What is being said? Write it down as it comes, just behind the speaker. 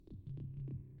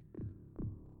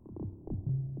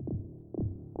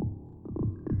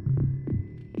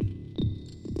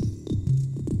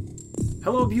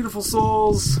Hello, beautiful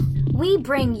souls. We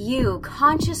bring you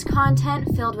conscious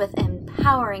content filled with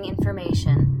empowering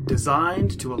information.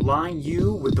 Designed to align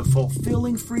you with the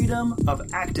fulfilling freedom of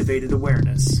activated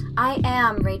awareness. I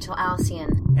am Rachel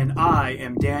Alcyon. And I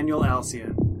am Daniel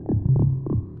Alcyon.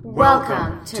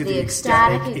 Welcome to the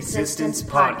Ecstatic Existence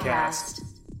Podcast.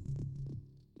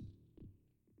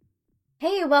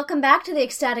 Hey, welcome back to the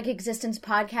Ecstatic Existence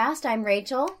Podcast. I'm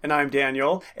Rachel. And I'm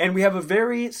Daniel. And we have a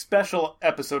very special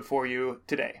episode for you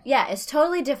today. Yeah, it's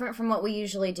totally different from what we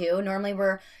usually do. Normally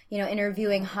we're,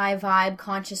 interviewing high vibe,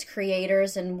 conscious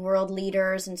creators and world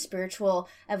leaders and spiritual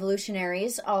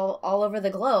evolutionaries all over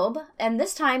the globe. And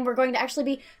this time we're going to actually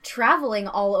be traveling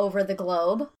all over the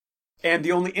globe. And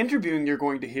the only interviewing you're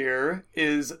going to hear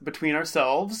is between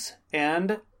ourselves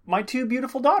and my two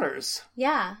beautiful daughters.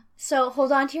 Yeah. So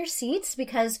hold on to your seats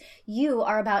because you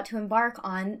are about to embark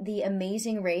on the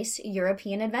Amazing Race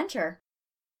European adventure.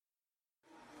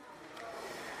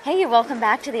 Hey, welcome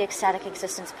back to the Ecstatic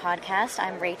Existence Podcast.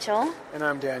 I'm Rachel. And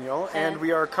I'm Daniel. And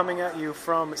we are coming at you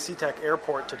from SeaTac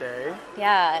Airport today.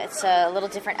 Yeah, it's a little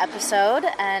different episode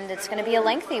and it's going to be a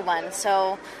lengthy one.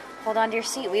 So hold on to your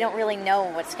seat. We don't really know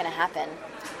what's going to happen.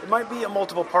 It might be a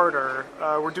multiple-parter.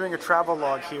 We're doing a travel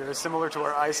log here, similar to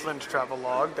our Iceland travel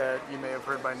log that you may have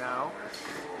heard by now.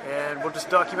 And we'll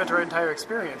just document our entire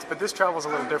experience. But this travel's a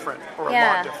little different, or a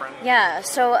lot different. Yeah,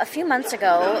 so a few months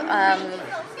ago,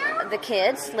 the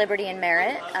kids, Liberty and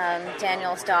Merritt,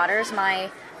 Daniel's daughters,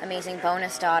 my amazing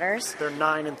bonus daughters. They're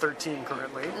 9 and 13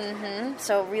 currently. Mm-hmm.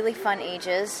 So really fun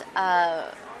ages.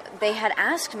 They had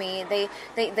asked me,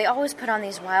 they always put on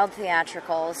these wild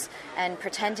theatricals and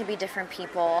pretend to be different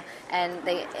people, and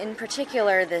they, in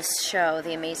particular, this show,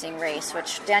 The Amazing Race,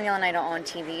 which Daniel and I don't own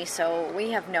TV, so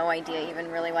we have no idea even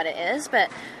really what it is, but...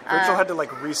 Rachel had to,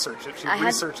 research it. She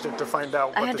researched it to find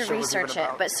out what the show was even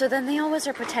about. But so then they always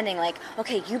are pretending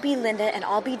okay, you be Linda, and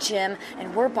I'll be Jim,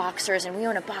 and we're boxers, and we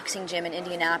own a boxing gym in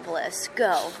Indianapolis.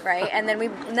 Go, right? And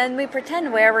then we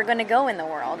pretend where we're going to go in the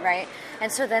world, right?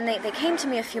 And so then they came to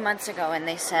me a few months ago and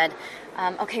they said,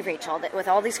 okay, Rachel, with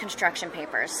all these construction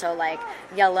papers, so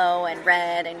yellow and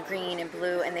red and green and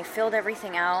blue, and they filled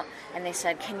everything out, and they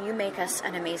said, can you make us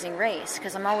an amazing race?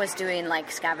 Because I'm always doing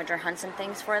scavenger hunts and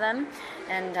things for them.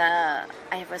 And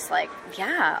I was like,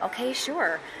 yeah, okay,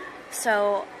 sure.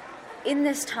 So in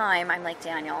this time, I'm like,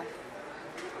 Daniel,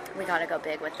 we got to go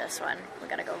big with this one. We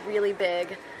got to go really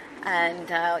big. And,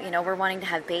 we're wanting to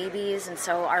have babies, and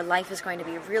so our life is going to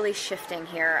be really shifting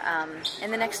here in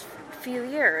the next few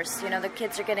years. The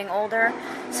kids are getting older,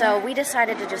 so we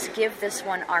decided to just give this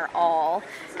one our all,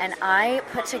 and I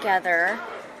put together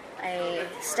a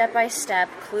step-by-step,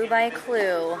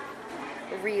 clue-by-clue,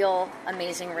 real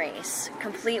amazing race,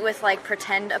 complete with,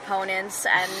 pretend opponents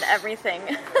and everything.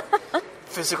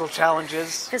 Physical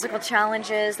challenges.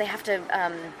 They have to...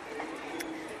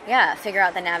 figure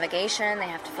out the navigation. They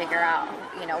have to figure out,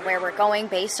 where we're going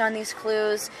based on these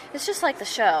clues. It's just like the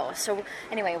show. So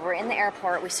anyway, we're in the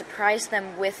airport. We surprised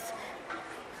them with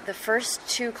the first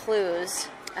two clues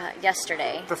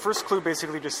yesterday. The first clue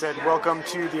basically just said, welcome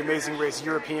to the Amazing Race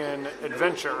European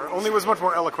Adventure. Only it was much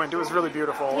more eloquent. It was really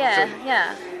beautiful.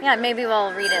 Yeah, maybe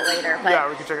we'll read it later. But yeah,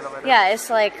 we can check it out later. Yeah, it's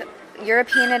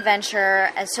European adventure.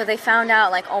 And so they found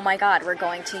out, oh my God, we're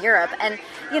going to Europe. And,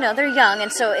 they're young,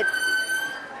 and so it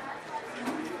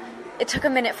took a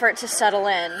minute for it to settle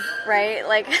in, right?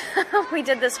 We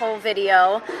did this whole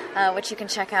video, which you can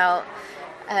check out,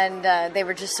 and they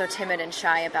were just so timid and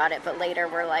shy about it. But later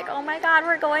we're like, oh my God,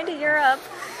 we're going to Europe.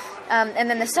 And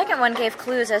then the second one gave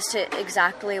clues as to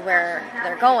exactly where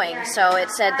they're going. So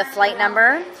it said the flight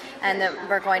number, and that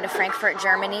we're going to Frankfurt,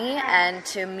 Germany, and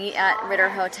to meet at Ritter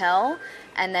Hotel.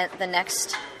 And that the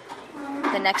next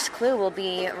clue will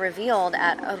be revealed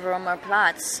at Römer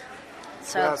Platz.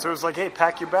 So it was hey,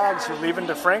 pack your bags. You're leaving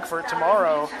to Frankfurt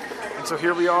tomorrow. And so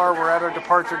here we are. We're at our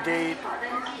departure gate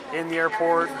in the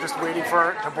airport, just waiting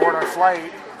to board our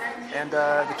flight. And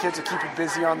the kids are keeping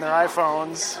busy on their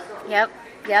iPhones. Yep.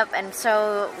 And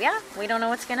so, we don't know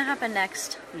what's going to happen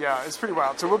next. Yeah, it's pretty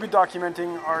wild. So we'll be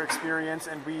documenting our experience,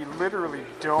 and we literally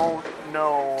don't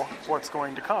know what's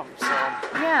going to come. So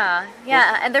Yeah.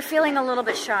 And they're feeling a little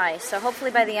bit shy. So hopefully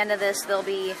by the end of this, they'll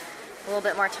be a little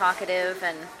bit more talkative,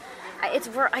 and I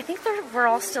think we're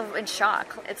all still in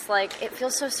shock. It's it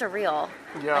feels so surreal.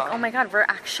 Yeah. Oh my God, we're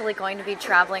actually going to be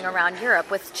traveling around Europe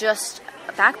with just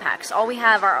backpacks. All we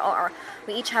have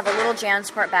we each have a little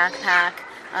JanSport backpack,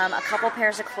 a couple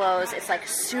pairs of clothes. It's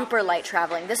super light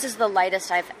traveling. This is the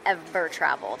lightest I've ever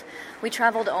traveled. We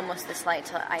traveled almost this light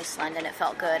to Iceland, and it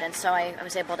felt good. And so I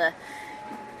was able to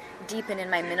deepen in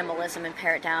my minimalism and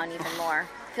pare it down even more.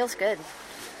 Feels good.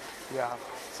 Yeah.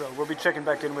 So we'll be checking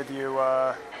back in with you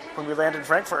when we land in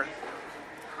Frankfurt.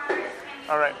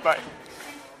 All right, bye.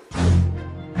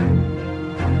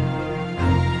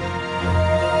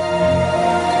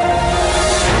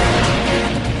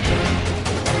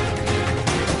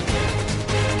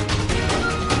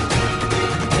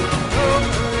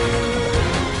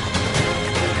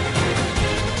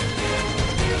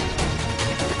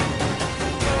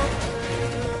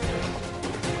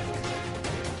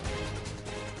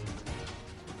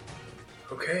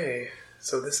 Okay,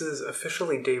 so this is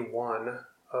officially day one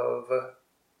of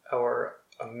our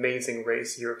amazing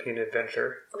race European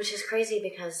adventure. Which is crazy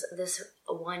because this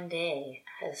one day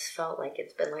has felt like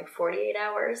it's been like 48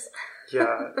 hours.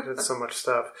 Yeah, it's so much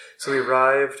stuff. So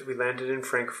we landed in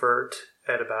Frankfurt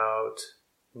at about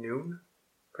noon,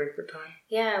 Frankfurt time?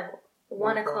 Yeah,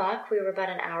 1 o'clock. We were about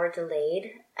an hour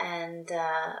delayed, and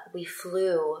we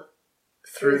flew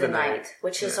through the night,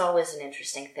 which is always an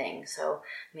interesting thing. So,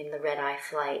 I mean, the red-eye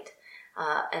flight,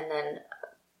 and then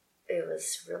it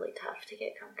was really tough to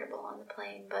get comfortable on the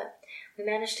plane, but we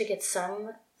managed to get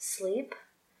some sleep,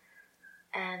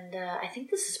 and I think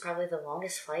this is probably the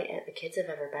longest flight the kids have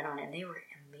ever been on, and they were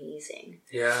amazing.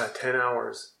 Yeah, 10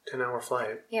 hours, 10-hour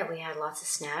flight. Yeah, we had lots of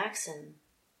snacks and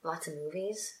lots of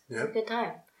movies. It was Yep. a good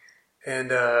time.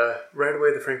 And right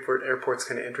away, the Frankfurt airport's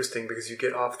kind of interesting because you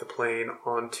get off the plane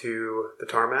onto the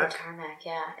tarmac. The tarmac,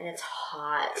 yeah, and it's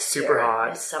hot. Super here.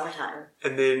 hot. It's summertime.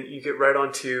 And then you get right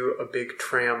onto a big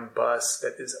tram bus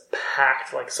that is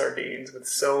packed like sardines with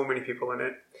so many people in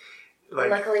it.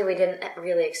 Luckily, we didn't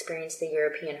really experience the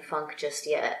European funk just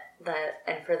yet.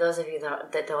 And for those of you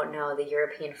that don't know, the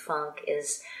European funk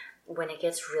is when it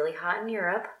gets really hot in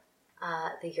Europe.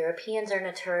 The Europeans are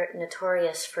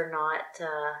notorious for not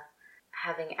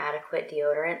having adequate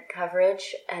deodorant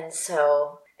coverage, and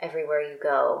so everywhere you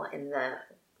go in the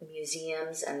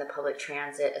museums and the public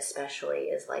transit especially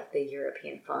is like the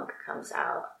European funk comes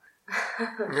out. I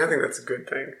think that's a good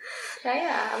thing.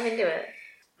 Yeah, I'm into it.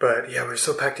 But yeah, we were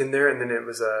so packed in there, and then it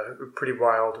was a pretty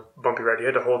wild, bumpy ride. You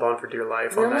had to hold on for dear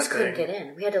life We on that almost couldn't thing. get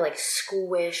in. We had to like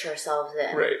squish ourselves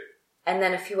in. Right. And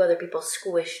then a few other people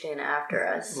squished in after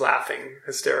us. Laughing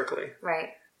hysterically. Right.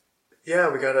 Yeah,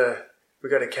 we got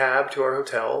a cab to our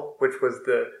hotel, which was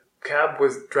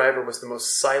driver was the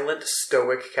most silent,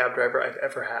 stoic cab driver I've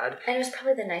ever had. And it was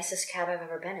probably the nicest cab I've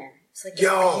ever been in. It's like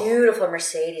this beautiful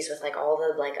Mercedes with like all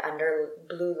the like under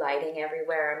blue lighting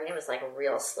everywhere. I mean, it was like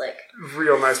real slick.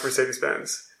 Real nice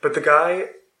Mercedes-Benz. But the guy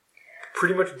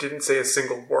pretty much didn't say a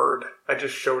single word. I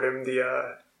just showed him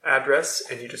the address,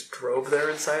 and he just drove there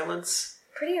in silence.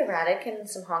 Pretty erratic, and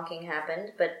some honking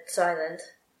happened, but silent.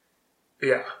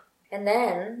 Yeah. And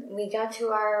then we got to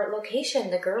our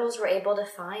location. The girls were able to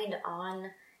find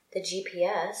on the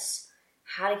GPS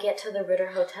how to get to the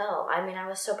Ritter Hotel. I mean, I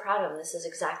was so proud of them. This is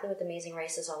exactly what the Amazing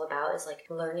Race is all about, is like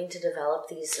learning to develop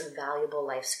these valuable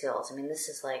life skills. I mean, this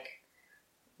is like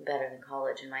better than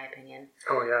college, in my opinion.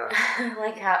 Oh, yeah.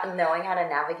 Like knowing how to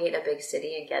navigate a big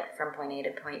city and get from point A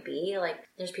to point B. Like,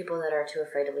 there's people that are too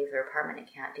afraid to leave their apartment and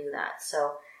can't do that.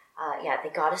 So, yeah, they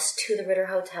got us to the Ritter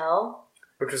Hotel.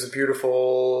 Which was a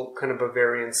beautiful, kind of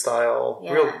Bavarian style,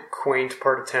 real quaint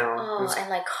part of town. Oh, and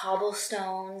like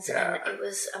cobblestones, Yeah. and it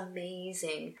was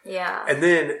amazing. Yeah. And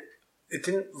then it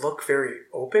didn't look very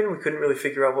open. We couldn't really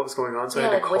figure out what was going on, so I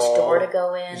had to call. Which door to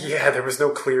go in. Yeah, there was no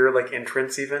clear like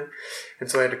entrance even, and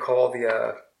so I had to call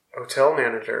the hotel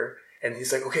manager, and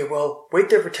he's like, "Okay, well, wait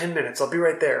there for 10 minutes. I'll be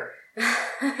right there."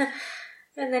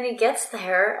 And then he gets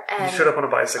there, and he showed up on a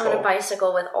bicycle. On a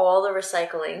bicycle with all the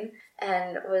recycling,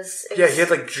 and he had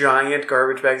like giant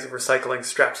garbage bags of recycling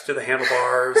strapped to the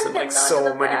handlebars, and like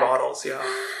so many bottles. Yeah.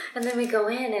 And then we go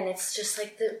in, and it's just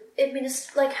like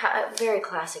it's like very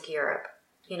classic Europe.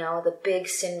 You know, the big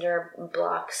cinder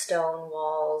block stone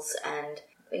walls, and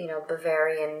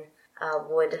Bavarian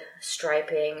wood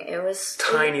striping. It was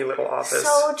tiny little office.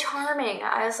 So charming.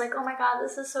 I was like, oh my god,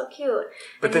 this is so cute.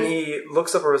 But then he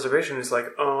looks up a reservation and he's like,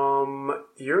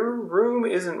 your room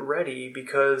isn't ready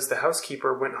because the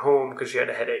housekeeper went home because she had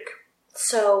a headache.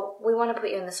 So we want to put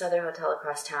you in this other hotel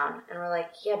across town. And we're like,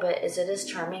 yeah, but is it as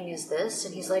charming as this?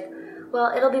 And he's like,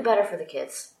 well, it'll be better for the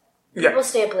kids. People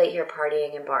stay up late here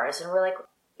partying in bars. And we're like,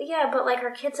 yeah, but like our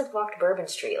kids have walked Bourbon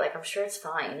Street. Like, I'm sure it's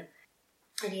fine.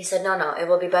 And he said, no, it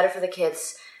will be better for the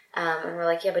kids. And we're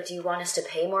like, yeah, but do you want us to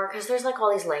pay more? Because there's like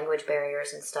all these language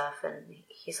barriers and stuff. And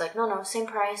he's like, no, same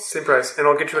price. Same price. And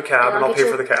I'll get you a cab and I'll pay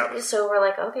for the cab. So we're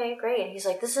like, okay, great. And he's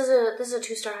like, this is a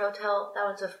 2-star hotel. That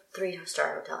one's a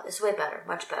 3-star hotel. It's way better.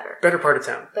 Much better. Better part of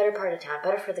town. Better part of town.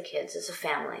 Better for the kids. It's a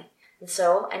family. And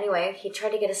so anyway, he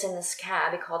tried to get us in this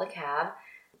cab. He called a cab.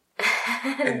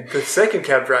 And the second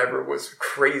cab driver was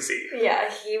crazy.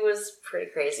 Yeah, he was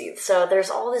pretty crazy. So there's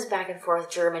all this back and forth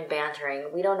German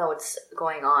bantering. We don't know what's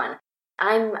going on.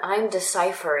 I'm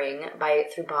deciphering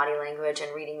through body language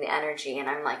and reading the energy, and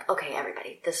I'm like, okay,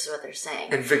 everybody, this is what they're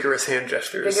saying. And vigorous hand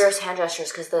gestures. Vigorous hand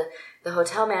gestures, because the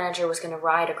hotel manager was going to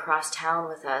ride across town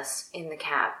with us in the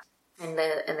cab. And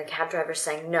the cab driver's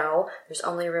saying, no, there's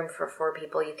only room for 4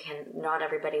 people. Not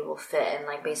everybody will fit. And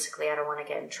like, basically, I don't want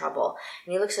to get in trouble.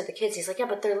 And he looks at the kids. He's like, yeah,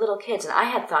 but they're little kids. And I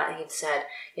had thought he'd said,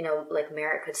 like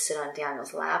Merritt could sit on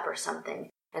Daniel's lap or something.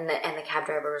 And the cab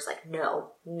driver was like,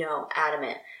 no,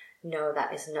 adamant. No,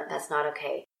 that's not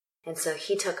okay. And so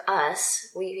he took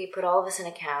us. We put all of us in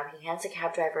a cab. He hands the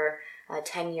cab driver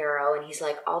 €10, and he's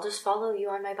like, I'll just follow you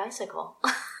on my bicycle.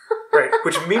 Right,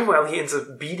 which meanwhile he ends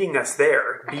up beating us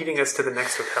to the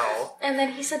next hotel. And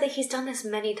then he said that he's done this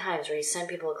many times where he's sent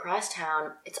people across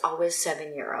town. It's always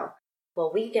 €7.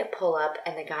 Well, we get pull up,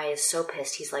 and the guy is so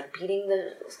pissed. He's like beating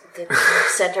the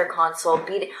center console,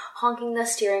 honking the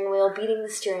steering wheel, beating the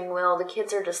steering wheel. The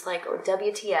kids are just like, oh,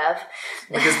 WTF.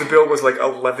 Because the bill was like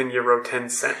 €11.10.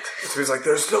 So he's like,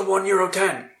 there's still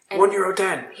 €1.10.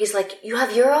 €1.10. He's like, you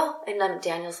have euro? And then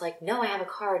Daniel's like, no, I have a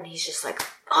card. And he's just like,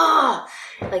 oh,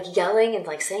 like yelling and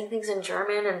like saying things in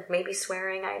German and maybe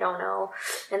swearing, I don't know.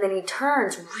 And then he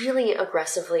turns really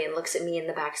aggressively and looks at me in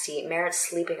the back seat. Merritt's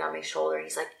sleeping on my shoulder.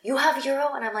 He's like, you have euro?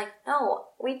 And I'm like, no,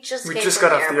 we just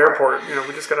got off the airport.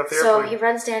 We just got off the airport. So he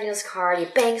runs Daniel's card. He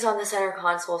bangs on the center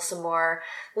console some more.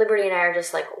 Liberty and I are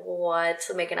just like, what?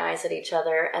 Making eyes at each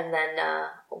other. And then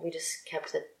we just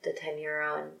kept the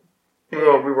 €10 and we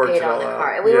worked it all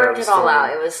out. We worked it all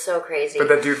out. It was so crazy. But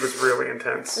that dude was really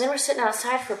intense. And then we're sitting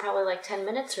outside for probably like 10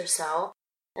 minutes or so.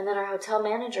 And then our hotel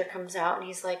manager comes out and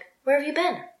he's like, where have you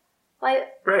been? Why?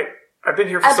 Right. I've been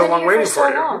here for so long waiting for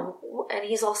you. And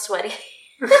he's all sweaty.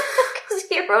 Because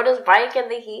he rode his bike in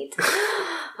the heat.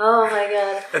 Oh my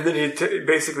God. And then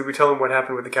basically we tell him what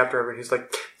happened with the cab driver. And he's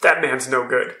like, that man's no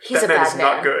good. That man is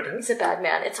not good. He's a bad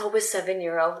man. It's always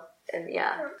 €7. And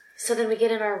yeah. So then we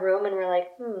get in our room and we're like,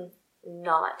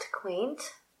 not quaint,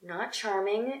 not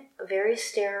charming, very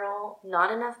sterile,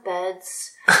 not enough beds.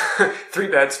 3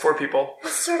 beds, 4 people.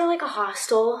 It's sort of like a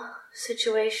hostel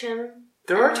situation.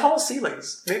 There are tall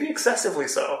ceilings, maybe excessively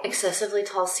so. Excessively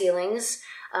tall ceilings.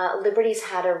 Liberty's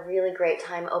had a really great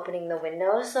time opening the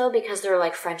windows, though, because they're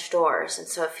like French doors, and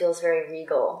so it feels very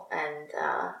regal. And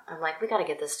I'm like, we got to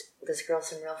get this girl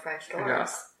some real French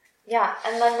doors. Yeah,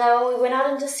 and then we went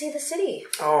out to see the city.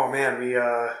 Oh, man,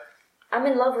 I'm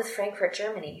in love with Frankfurt,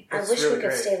 Germany. I wish really we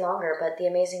could great. Stay longer, but the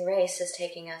Amazing Race is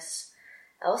taking us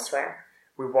elsewhere.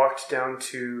 We walked down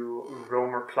to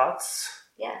Romer Platz.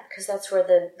 Yeah, because that's where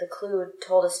the clue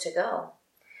told us to go.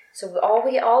 So all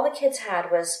the kids had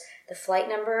was the flight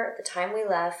number, the time we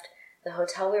left, the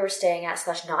hotel we were staying at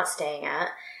 / not staying at,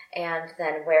 and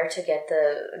then where to get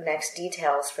the next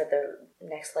details for the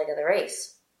next leg of the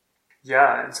race.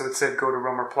 Yeah, and so it said go to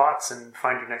Romer Platz and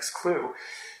find your next clue.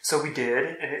 So we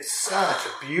did, and it's such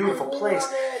a beautiful place.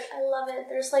 I love it.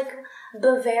 There's like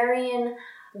Bavarian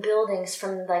buildings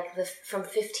from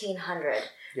 1500.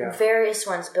 Yeah. Various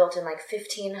ones built in like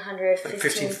 1500, like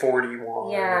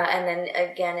 1541. Yeah, and then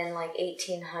again in like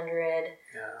 1800.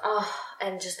 Yeah. Oh,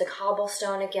 and just the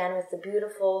cobblestone again with the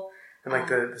beautiful... And like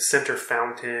the center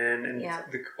fountain and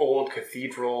the old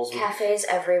cathedrals. Cafes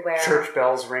everywhere. Church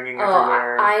bells ringing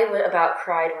everywhere. I about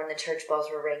cried when the church bells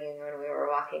were ringing when we were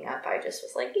walking up. I just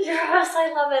was like, yes,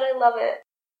 I love it, I love it.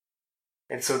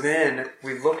 And so then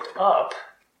we looked up,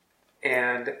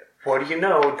 and what do you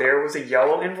know? There was a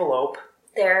yellow envelope.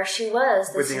 There she was,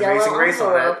 this with the yellow Amazing Race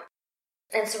on envelope.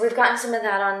 it. And so we've gotten some of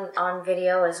that on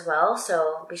video as well,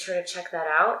 so be sure to check that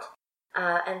out.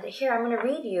 And here, I'm going to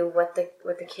read you what the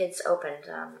kids opened.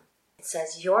 It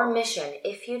says, your mission,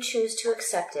 if you choose to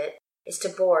accept it, is to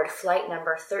board flight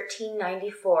number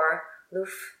 1394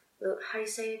 how do you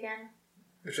say it again?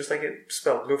 It's just like it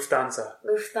spelled, Lufthansa.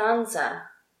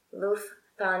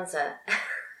 Lufthansa.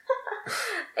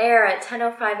 Air at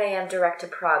 10:05 a.m. direct to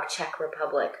Prague, Czech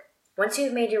Republic. Once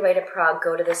you've made your way to Prague,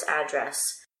 go to this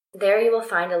address. There you will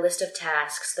find a list of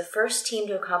tasks. The first team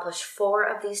to accomplish 4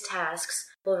 of these tasks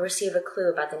will receive a clue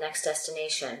about the next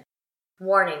destination.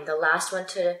 Warning, the last one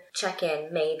to check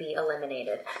in may be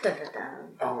eliminated. Dun, dun,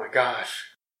 dun. Oh my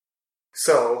gosh.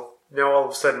 So, now all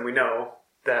of a sudden we know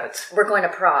that... We're going to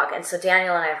Prague, and so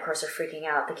Daniel and I, of course, are freaking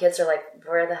out. The kids are like,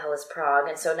 where the hell is Prague?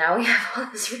 And so now we have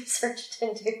all this research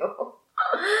to do.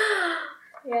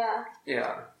 Yeah.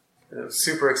 Yeah. It was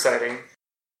super exciting.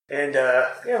 And,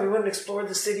 we went and explored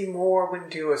the city more,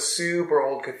 went to a super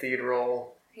old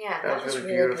cathedral. Yeah, that was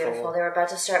really beautiful. They were about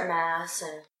to start Mass,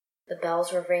 and the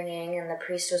bells were ringing and the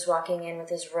priest was walking in with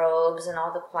his robes and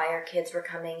all the choir kids were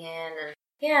coming in.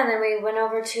 And then we went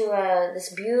over to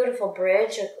this beautiful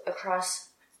bridge across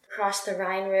the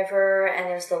Rhine River, and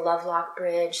there's the Lovelock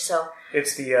Bridge. So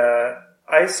it's the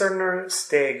Eiserner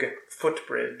Steg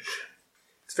footbridge.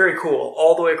 It's very cool.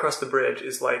 All the way across the bridge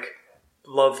is like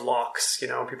love locks,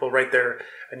 people write their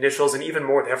initials, and even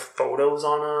more, they have photos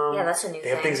on them. Yeah, that's a new thing. They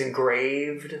have things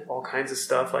engraved, all kinds of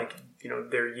stuff, like,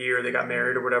 their year they got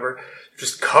married or whatever,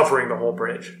 just covering the whole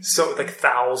bridge. So, like,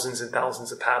 thousands and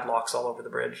thousands of padlocks all over the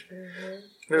bridge. Mm-hmm.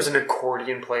 There's an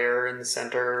accordion player in the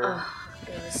center. Oh,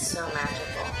 it was so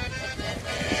magical.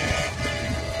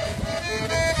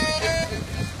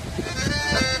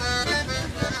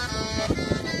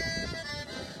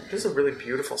 This is a really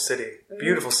beautiful city.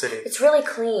 Beautiful city. It's really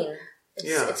clean.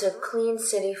 Yeah. It's a clean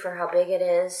city for how big it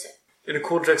is. In a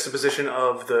cool juxtaposition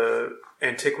of the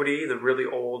antiquity, the really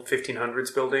old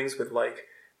 1500s buildings with like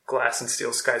glass and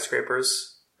steel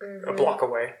skyscrapers a block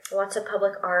away. Lots of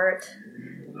public art.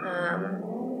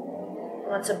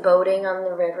 Lots of boating on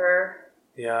the river.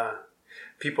 Yeah.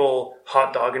 People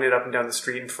hot dogging it up and down the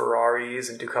street in Ferraris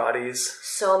and Ducatis.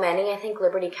 So many. I think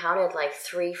Liberty counted like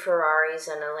 3 Ferraris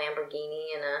and a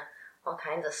Lamborghini and all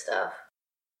kinds of stuff.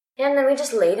 And then we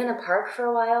just laid in a park for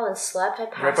a while and slept. I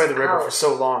passed out. Right by the river for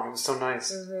so long. It was so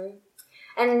nice. Mm-hmm.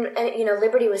 And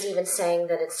Liberty was even saying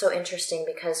that it's so interesting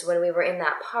because when we were in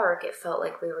that park, it felt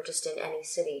like we were just in any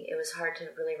city. It was hard to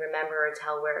really remember or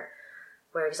tell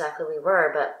where exactly we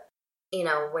were. But,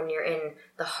 when you're in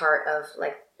the heart of,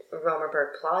 like,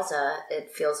 Romerberg Plaza,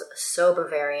 it feels so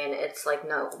Bavarian. It's like,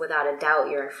 no, without a doubt,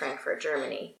 you're in Frankfurt,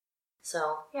 Germany.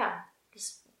 So, yeah,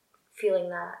 just feeling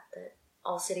that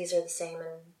all cities are the same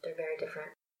and they're very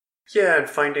different. Yeah, and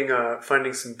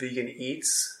finding some vegan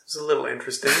eats was a little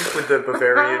interesting with the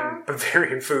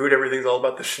Bavarian food. Everything's all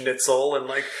about the schnitzel, and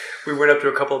like we went up to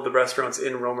a couple of the restaurants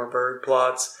in Romerberg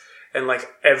Platz, and like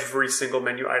every single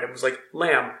menu item was like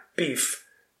lamb, beef,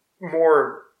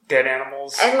 more dead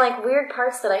animals, and like weird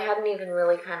parts that I hadn't even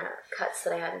really cuts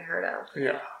that I hadn't heard of.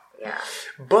 Yeah. Yeah.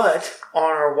 But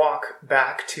on our walk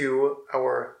back to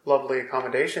our lovely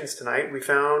accommodations tonight, we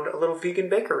found a little vegan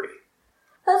bakery.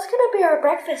 That's going to be our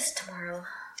breakfast tomorrow.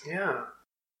 Yeah.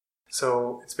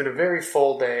 So it's been a very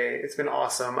full day. It's been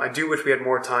awesome. I do wish we had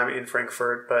more time in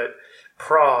Frankfurt, but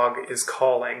Prague is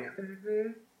calling.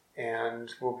 Mm-hmm.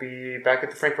 And we'll be back at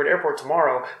the Frankfurt airport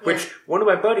tomorrow, which one of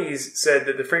my buddies said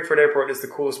that the Frankfurt airport is the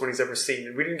coolest one he's ever seen.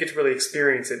 And we didn't get to really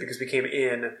experience it because we came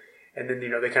in, and then,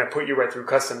 they kind of put you right through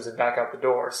customs and back out the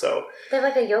door. So they have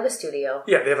like a yoga studio.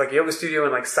 Yeah, they have like a yoga studio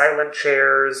and like silent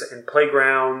chairs and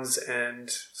playgrounds. And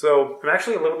so I'm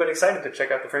actually a little bit excited to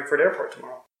check out the Frankfurt airport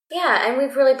tomorrow. Yeah, and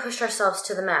we've really pushed ourselves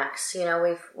to the max.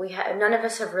 None of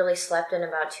us have really slept in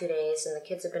about 2 days, and the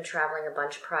kids have been traveling a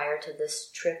bunch prior to this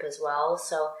trip as well.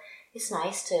 So it's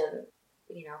nice to,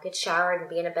 get showered and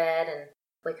be in a bed and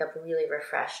wake up really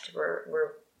refreshed.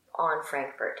 We're on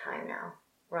Frankfurt time now.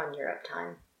 We're on Europe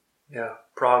time. Yeah,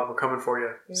 Prague, we're coming for you.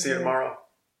 Mm-hmm. See you tomorrow.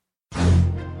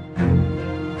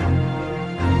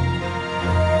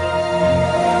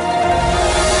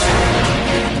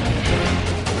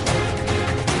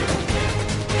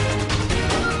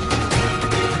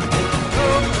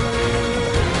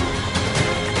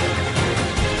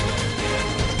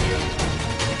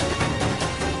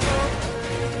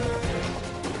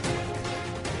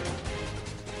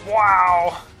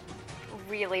 Wow.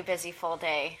 Really busy full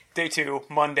day. Day 2,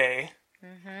 Monday.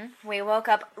 Mm-hmm. We woke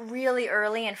up really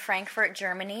early in Frankfurt,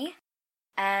 Germany,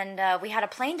 and we had a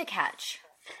plane to catch.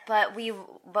 But we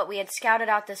had scouted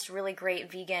out this really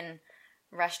great vegan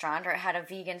restaurant, or it had a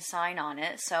vegan sign on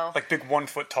it. So like big 1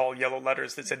 foot tall yellow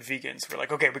letters that said vegans. We're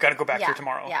like, okay, we got to go back here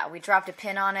tomorrow. Yeah, we dropped a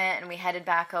pin on it and we headed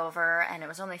back over, and it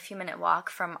was only a few minute walk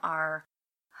from our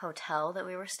hotel that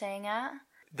we were staying at.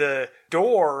 The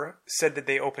door said that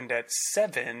they opened at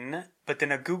 7, but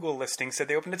then a Google listing said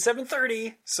they opened at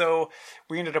 7:30. So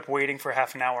we ended up waiting for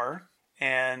half an hour,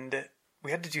 and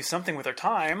we had to do something with our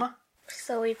time.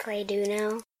 So we played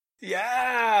Uno.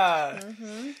 Yeah!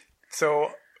 Mm-hmm.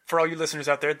 So for all you listeners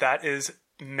out there, that is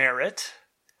Merritt.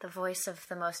 The voice of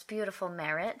the most beautiful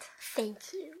Merritt. Thank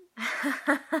you.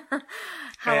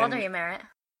 How old are you, Merritt?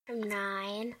 I'm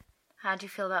 9. How'd you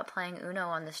feel about playing Uno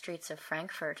on the streets of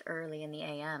Frankfurt early in the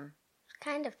a.m.?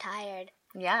 Kind of tired.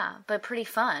 Yeah, but pretty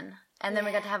fun. And then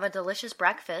we got to have a delicious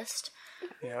breakfast.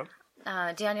 Yep.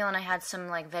 Daniel and I had some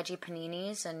like veggie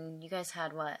paninis, and you guys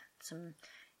had what? Some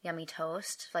yummy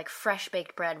toast, like fresh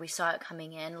baked bread. We saw it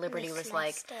coming in. Liberty was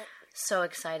like so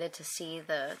excited to see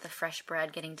the fresh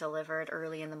bread getting delivered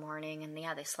early in the morning, and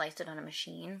they sliced it on a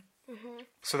machine. Mm-hmm.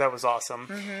 So that was awesome.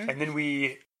 Mm-hmm. And then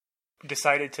we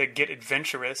decided to get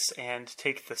adventurous and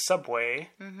take the subway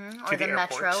Or to the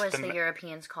airport. metro, as the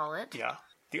Europeans call it. Yeah,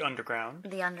 the underground.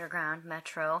 The underground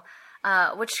metro,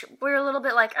 which we're a little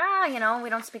bit like, we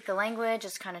don't speak the language.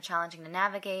 It's kind of challenging to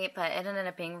navigate, but it ended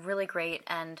up being really great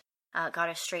and got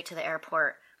us straight to the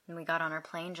airport. And we got on our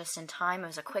plane just in time. It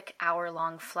was a quick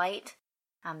hour-long flight.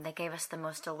 They gave us the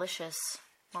most delicious,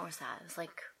 what was that? It was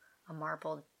like a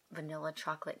marbled vanilla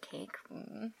chocolate cake.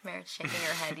 Merritt's shaking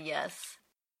her head, yes.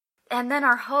 And then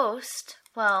our host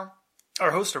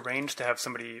arranged to have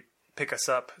somebody pick us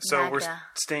up. So we're Magda.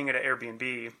 staying at an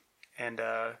Airbnb. And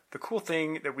the cool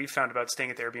thing that we found about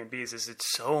staying at the Airbnbs is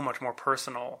it's so much more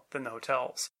personal than the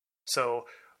hotels. So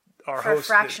our for a host...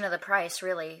 fraction of the price,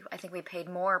 really. I think we paid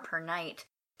more per night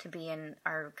to be in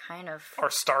our kind of our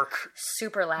stark,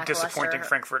 super lackluster disappointing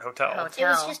Frankfurt hotel. It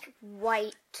was just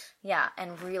white. Yeah,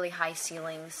 and really high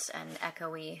ceilings and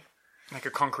echoey. Like a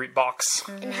concrete box.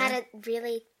 And had a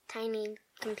really tiny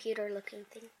computer-looking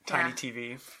thing. Tiny Yeah.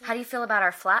 TV. How do you feel about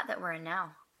our flat that we're in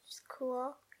now? It's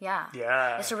cool. Yeah.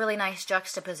 Yeah. It's a really nice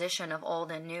juxtaposition of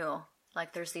old and new.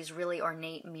 Like there's these really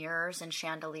ornate mirrors and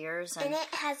chandeliers And it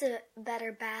has a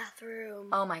better bathroom.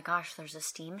 oh my gosh, there's a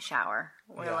steam shower.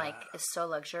 We're Yeah. like, it's so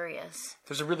luxurious.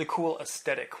 There's a really cool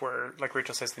aesthetic where, like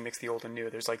Rachel says, they mix the old and new.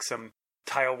 There's like some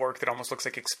tile work that almost looks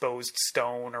like exposed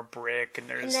stone or brick. And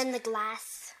there's... And then the glass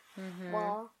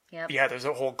wall. Yep. Yeah, there's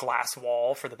a whole glass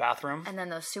wall for the bathroom. And then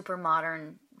those super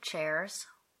modern chairs,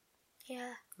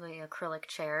 Yeah. the acrylic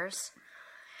chairs.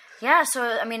 Yeah,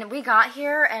 so I mean, we got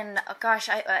here, and gosh,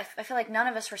 I feel like none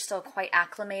of us were still quite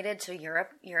acclimated to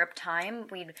Europe time.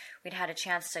 We'd had a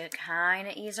chance to kind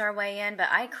of ease our way in, but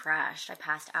I crashed. I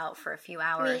passed out for a few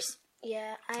hours.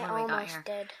 Yeah, I When we got almost here.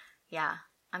 did. Yeah,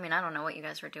 I mean, I don't know what you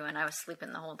guys were doing. I was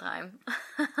sleeping the whole time.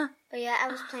 But yeah, I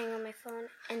was playing on my phone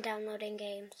and downloading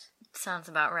games. Sounds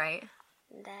about right.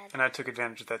 That And I took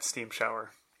advantage of that steam shower.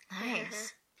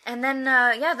 Nice. And then,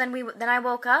 then I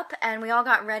woke up and we all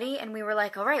got ready and we were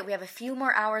like, all right, we have a few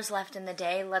more hours left in the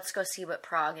day. Let's go see what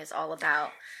Prague is all about.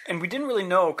 And we didn't really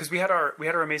know because we had our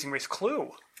Amazing Race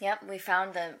clue. Yep, we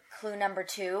found the clue number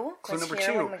 2. Clue was number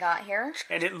here 2. when we got here.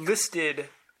 And it listed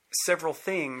several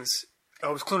things. Oh,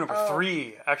 it was clue number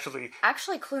 3, actually.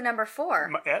 Actually, clue number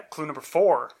 4. Clue number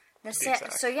 4.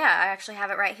 So yeah, I actually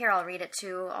have it right here. I'll read it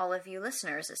to all of you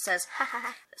listeners. It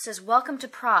says, "Welcome to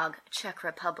Prague, Czech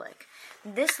Republic.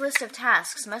 This list of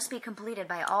tasks must be completed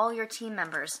by all your team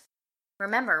members.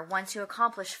 Remember, once you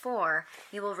accomplish 4,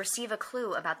 you will receive a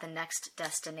clue about the next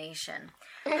destination.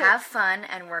 Have fun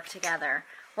and work together."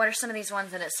 What are some of these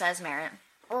ones that it says, Merritt?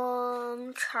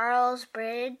 Charles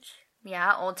Bridge.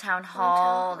 Yeah, Old Town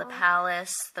Hall, the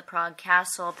Palace, the Prague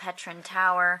Castle, Petrin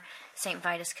Tower, St.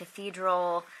 Vitus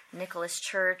Cathedral, Nicholas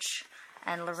Church,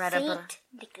 and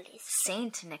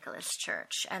Saint Nicholas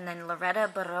Church, and then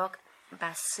Loretta Baroque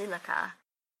Basilica.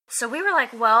 So we were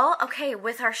like, well, okay,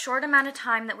 with our short amount of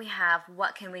time that we have,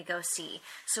 what can we go see?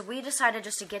 So we decided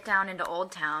just to get down into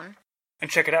Old Town.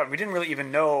 And check it out. We didn't really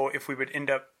even know if we would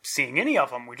end up seeing any of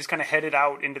them. We just kind of headed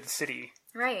out into the city.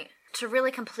 Right. To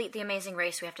really complete the Amazing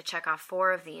Race, we have to check off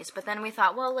 4 of these. But then we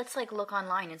thought, well, let's look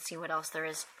online and see what else there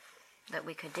is that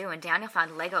we could do. And Daniel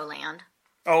found Legoland.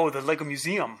 Oh, the Lego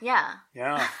Museum. Yeah.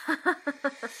 Yeah.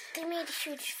 They made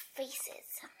huge faces.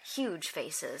 Huge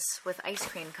faces with ice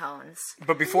cream cones.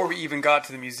 But before we even got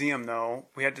to the museum, though,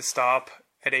 we had to stop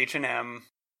at H&M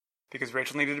because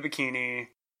Rachel needed a bikini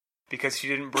because she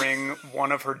didn't bring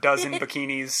one of her dozen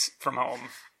bikinis from home.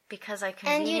 Because I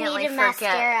And you conveniently need a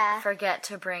mascara. forget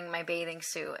to bring my bathing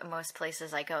suit in most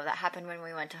places I go. That happened when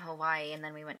we went to Hawaii, and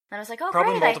then we went. And I was like, oh,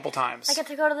 Probably great, multiple times. I get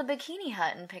to go to the Bikini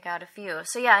Hut and pick out a few.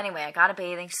 So yeah, anyway, I got a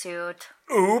bathing suit.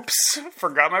 Oops!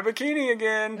 Forgot my bikini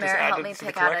again. Just Merritt helped added me to the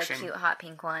pick out a collection. cute hot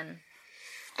pink one.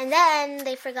 And then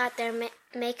they forgot their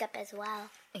makeup as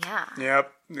well. Yeah.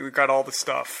 Yep, we got all the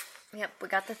stuff. Yep, we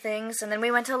got the things, and then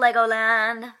we went to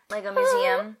Legoland, Lego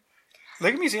Museum.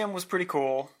 Lego Museum was pretty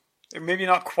cool. Maybe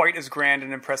not quite as grand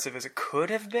and impressive as it could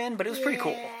have been, but it was pretty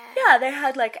cool. Yeah, they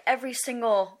had every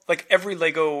single. Like every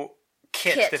Lego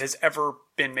kit Kit. that has ever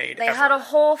been made. They ever. had a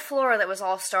whole floor that was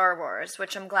all Star Wars,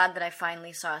 which I'm glad that I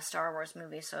finally saw a Star Wars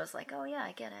movie. So I was like, oh yeah,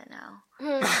 I get it now.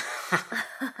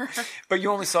 But you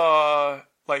only saw,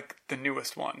 the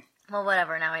newest one. Well,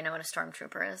 whatever. Now I know what a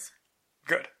stormtrooper is.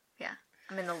 Good. Yeah,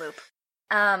 I'm in the loop.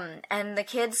 And the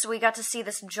kids, we got to see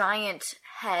this giant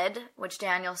head, which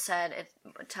Daniel said,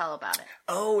 tell about it.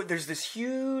 Oh, there's this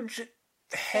huge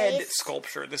head Face.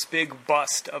 sculpture, this big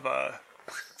bust of a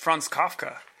Franz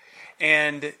Kafka.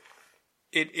 And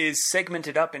it is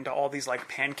segmented up into all these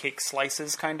pancake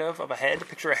slices kind of a head.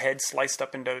 Picture a head sliced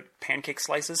up into pancake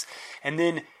slices. And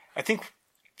then I think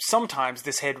sometimes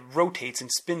this head rotates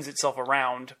and spins itself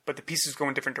around, but the pieces go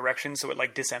in different directions, so it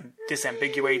like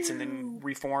disambiguates and then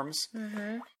reforms.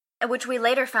 Which we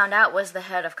later found out was the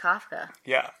head of Kafka.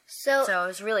 Yeah. So it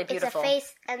was really beautiful. It's a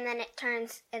face, and then it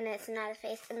turns, and it's not a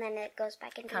face, and then it goes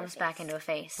back into a face. Comes back into a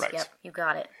face. Right. Yep, you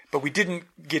got it. But we didn't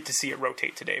get to see it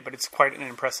rotate today, but it's quite an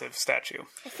impressive statue.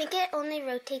 I think it only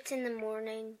rotates in the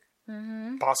morning.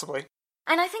 Possibly.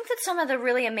 And I think that some of the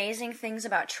really amazing things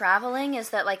about traveling is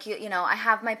that, like, you know, I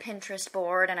have my Pinterest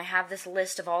board and I have this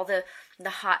list of all the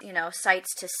hot, you know,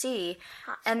 sites to see.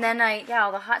 And then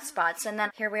all the hot spots. And then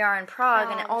here we are in Prague,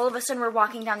 and all of a sudden we're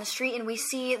walking down the street and we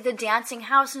see the dancing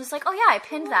house, and it's like, oh yeah, I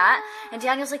pinned that. And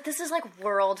Daniel's like, this is like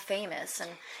world famous.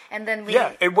 And then we...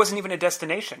 Yeah, it wasn't even a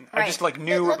destination. Right. I just like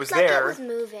knew it was like there. It was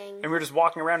moving. And we were just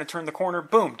walking around and turned the corner,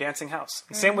 boom, dancing house.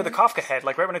 And same with the Kafka head.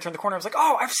 Like right when I turned the corner, I was like,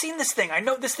 oh, I've seen this thing. I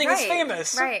know this thing is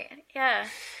famous. Right, yeah.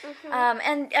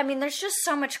 And I mean, there's just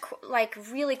so much like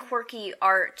really quirky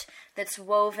art that's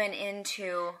woven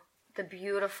into the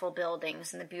beautiful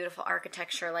buildings and the beautiful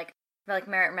architecture. Like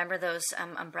Merritt, remember those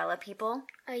umbrella people?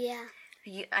 Oh, yeah.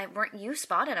 You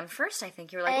spotted them first, I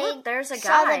think. You were like, I look, there's a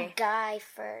saw guy. the guy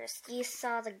first. You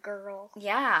saw the girl.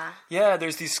 Yeah. Yeah,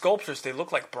 there's these sculptures. They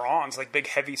look like bronze, like big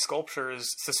heavy sculptures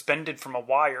suspended from a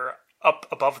wire up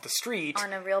above the street.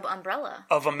 On a real umbrella.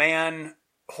 Of a man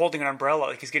holding an umbrella,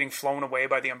 like he's getting flown away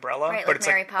by the umbrella, right, but like it's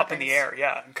Mary like up in the air,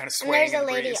 yeah, and kind of swaying. And there's a in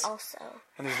the lady breeze. also.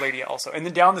 And there's a lady also. And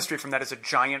then down the street from that is a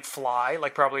giant fly,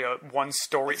 like probably a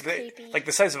one-story, like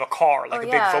the size of a car, like a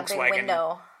big Volkswagen, big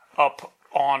window. up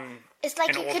on. It's like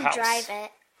an you old could house. drive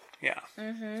it. Yeah.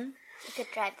 You could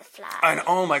drive the fly. And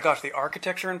oh my gosh, the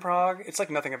architecture in Prague, it's like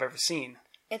nothing I've ever seen.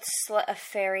 It's a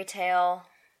fairy tale.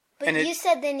 But and you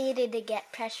said they needed to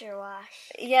get pressure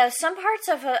washed. Yeah, some parts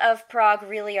of Prague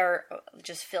really are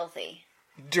just filthy.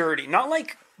 Dirty. Not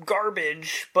like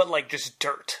garbage, but like just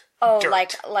dirt. Oh, dirt.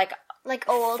 Like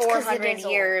old, 'cause it 400 is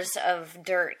old. years of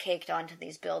dirt caked onto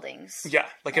these buildings. Yeah,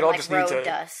 like it And all like just needs road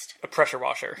dust. a pressure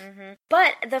washer.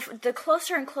 But the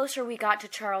closer and closer we got to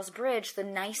Charles Bridge, the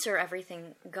nicer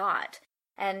everything got.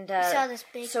 And We saw this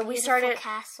big, so we beautiful started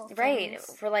castle. right.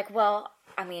 things. We're like, well,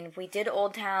 I mean, we did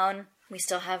Old Town. We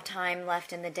still have time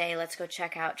left in the day. Let's go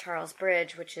check out Charles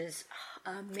Bridge, which is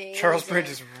amazing. Charles Bridge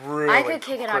is really I could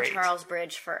kick it on great. Charles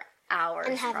Bridge for hours,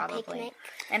 And have a probably. picnic.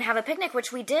 And have a picnic,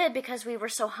 which we did because we were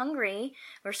so hungry.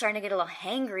 We were starting to get a little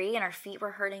hangry, and our feet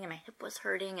were hurting, and my hip was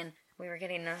hurting, and we were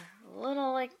getting a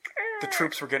little like... The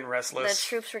troops were getting restless. The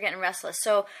troops were getting restless.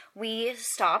 So we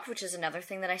stopped, which is another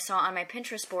thing that I saw on my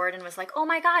Pinterest board, and was like, oh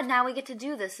my god, now we get to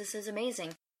do this. This is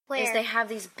amazing. Where? Is they have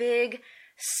these big,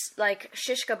 like,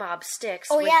 shish kebab sticks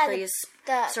Oh, with yeah, these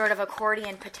the- sort of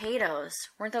accordion potatoes.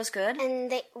 Weren't those good?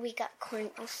 And we got corn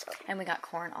also. And we got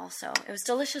corn also. It was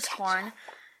delicious corn.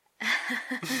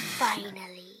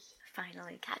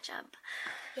 Finally, ketchup.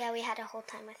 Yeah, we had a whole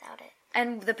time without it.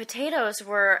 And the potatoes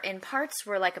were, in parts,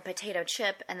 were like a potato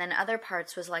chip, and then other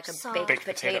parts was like a Salt. baked Baked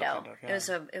potato, potato. kind of,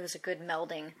 yeah. It was a good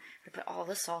melding. We put all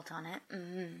the salt on it.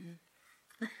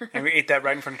 And we ate that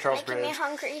right in front of Charles Making me Bridge.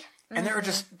 hungry. And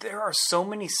there are so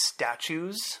many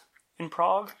statues in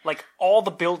Prague. Like all the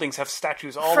buildings have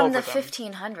statues all From over the them.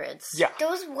 1500s. Yeah. There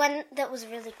was one that was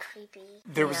really creepy.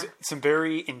 There was some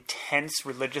very intense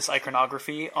religious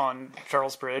iconography on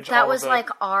Charles Bridge. That All of was the- like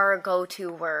our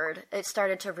go-to word. It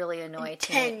started to really annoy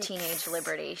Intense. teenage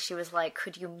Liberty. She was like,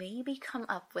 could you maybe come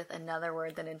up with another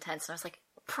word than intense? And I was like,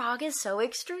 Prague is so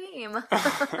extreme.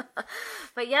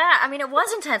 But yeah, I mean, it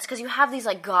was intense because you have these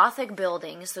like Gothic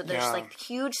buildings. So there's Yeah. like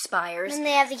huge spires. And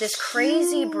they have this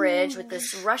crazy bridge with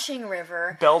this rushing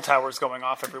river. bell towers going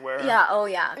off everywhere. Yeah, oh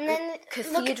yeah. And then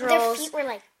Cathedrals. look, their feet were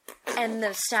like... And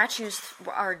the statues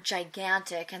are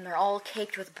gigantic, and they're all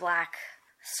caked with black.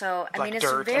 So I Black mean, it's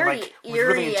dirt and, very like, with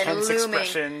eerie really and intense looming.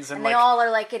 expressions and, And they like, all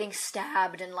are like getting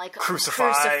stabbed and like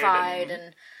crucified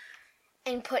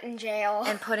And put in jail.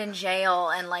 and put in jail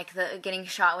and like getting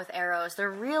shot with arrows. They're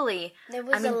really. There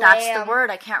was I mean, a that's the lamb. word.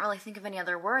 I can't really think of any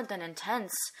other word than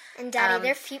intense. And Daddy,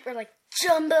 their feet were like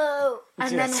jumbo.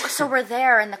 And Yes. then, so we're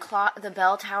there, and the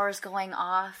bell tower's going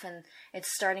off, and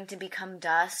it's starting to become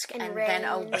dusk, And then rain.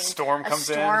 A storm comes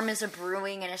in. A storm is a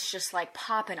brewing, and it's just like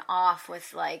popping off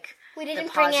with like. We the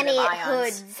didn't bring any positive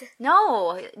ions. hoods.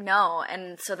 No,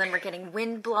 and so then we're getting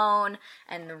wind blown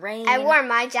and the rain. I wore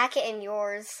my jacket and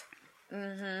yours.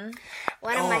 Mm-hmm.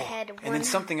 One on my head, one And then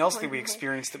something else one that we on my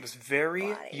experienced that was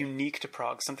very body. unique to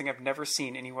Prague, something I've never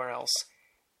seen anywhere else.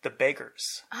 The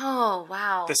beggars. Oh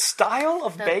wow! The style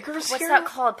of beggars What's here? that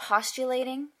called?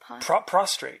 Postulating?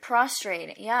 Prostrate.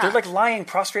 Prostrate. Yeah. They're like lying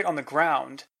prostrate on the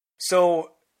ground.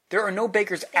 So there are no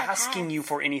beggars asking you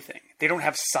for anything. They don't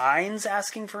have signs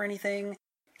asking for anything.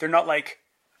 They're not like,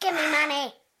 Give me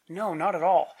money. No, not at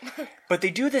all. But they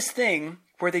do this thing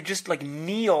where they just like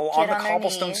kneel on the on their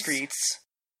cobblestone knees. streets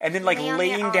and then like Lay on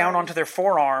laying their down arms. onto their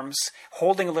forearms,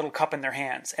 holding a little cup in their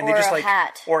hands. And Or they just a like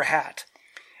hat. or a hat.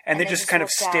 And they just kind of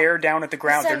look down. stare down at the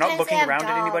ground. They're not Sometimes looking they have around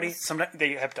at anybody. dogs. Sometimes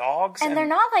they have dogs. And they're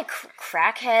not like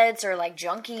crackheads or like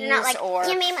junkies They're not like, or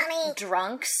give me money.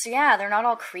 drunks. Yeah, they're not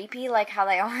all creepy like how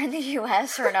they are in the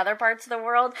US or in other parts of the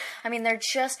world. I mean,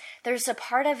 there's a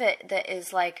part of it that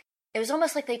is like, it was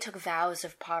almost like they took vows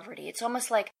of poverty. It's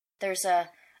almost like there's a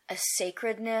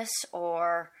sacredness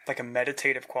or like a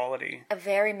meditative quality. a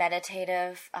very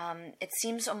meditative, it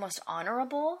seems almost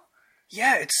honorable.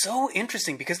 Yeah, it's so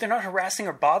interesting because they're not harassing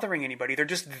or bothering anybody. They're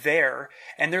just there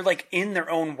and they're like in their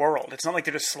own world. It's not like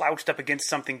they're just slouched up against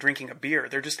something drinking a beer.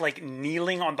 They're just like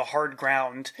kneeling on the hard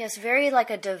ground. Yes, very like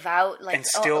a devout, like And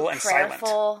still a and silent.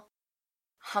 prayerful,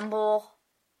 humble,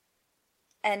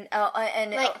 and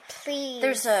Like, please.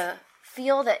 there's a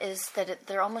feel that is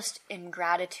they're almost in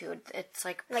gratitude. It's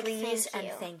like Like, please thank and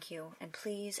you. thank you and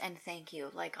please and thank you,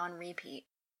 like on repeat.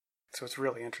 So it's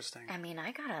really interesting. I mean,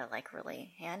 I gotta like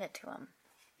really hand it to him.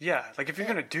 Yeah, like if you're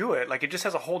going to do it, like it just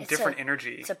has a whole It's different a-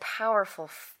 energy. It's a powerful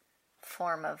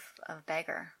form of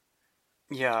beggar.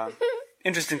 Yeah.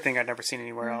 Interesting thing I'd never seen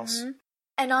anywhere else.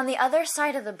 And on the other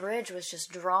side of the bridge was just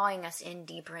drawing us in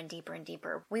deeper and deeper and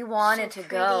deeper. We wanted to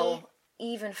go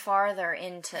even farther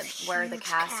into where the Huge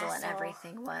castle and castle.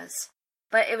 everything was.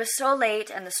 But it was so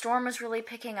late and the storm was really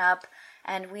picking up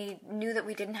and we knew that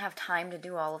we didn't have time to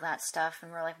do all of that stuff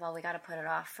and we're like, well, we got to put it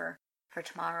off for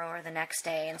tomorrow or the next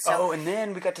day. And so Oh, and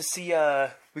then we got to see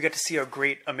a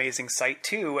great amazing sight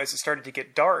too as it started to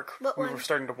get dark. What we one? were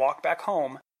starting to walk back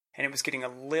home and it was getting a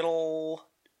little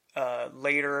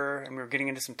later and we were getting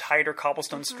into some tighter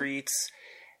cobblestone streets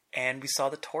and we saw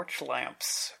the torch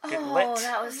lamps get lit. Oh,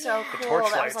 that was so The cool.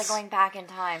 torch That was like lights. going back in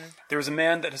time. There was a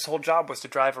man that his whole job was to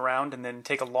drive around and then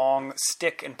take a long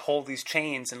stick and pull these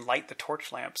chains and light the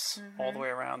torch lamps all the way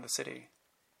around the city.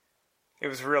 It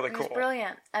was really It cool. was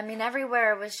brilliant. I mean,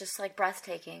 everywhere was just like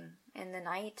breathtaking in the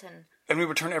night and And we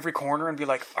would turn every corner and be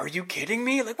like, "Are you kidding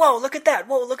me? Like, whoa, look at that!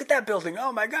 Whoa, look at that building!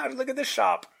 Oh my God, look at this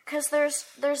shop!" because there's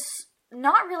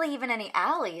not really even any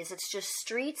alleys. It's just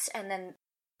streets and then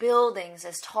buildings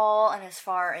as tall and as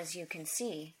far as you can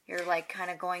see. You're like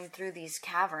kind of going through these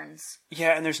caverns.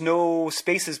 Yeah, and there's no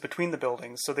spaces between the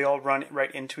buildings, so they all run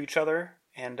right into each other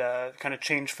and kind of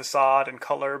change facade and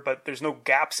color, but there's no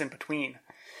gaps in between.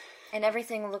 And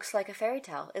everything looks like a fairy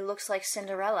tale. It looks like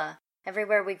Cinderella.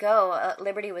 Everywhere we go,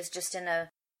 Liberty was just in a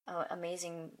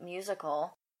amazing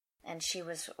musical, and she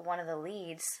was one of the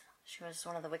leads. She was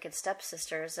one of the Wicked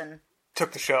Stepsisters, and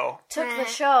Took the show. took the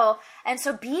show. And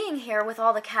so being here with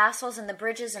all the castles and the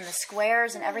bridges and the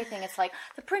squares and everything, it's like,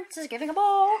 the prince is giving a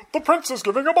ball. The prince is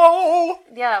giving a ball!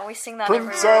 Yeah, we sing that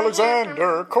Prince everywhere.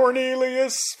 Alexander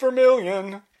Cornelius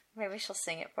Vermilion. Maybe she'll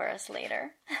sing it for us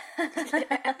later.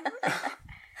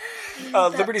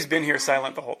 Liberty's been here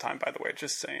silent the whole time, by the way,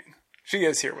 just saying. She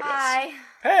is here with us. Hi.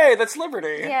 Hey, that's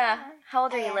Liberty. Yeah. How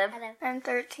old are you, Lib? I'm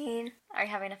 13. Are you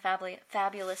having a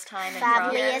fabulous time in prom?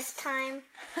 Fabulous time.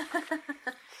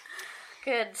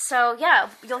 Good. So, yeah,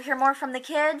 you'll hear more from the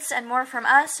kids and more from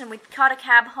us. And we caught a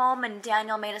cab home, and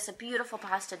Daniel made us a beautiful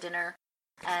pasta dinner.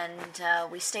 And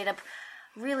we stayed up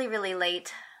really, really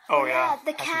late. Oh, yeah.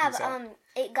 The I can cab, use that.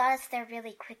 it got us there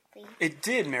really quickly. It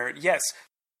did, Merritt, yes.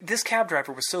 This cab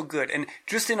driver was so good. And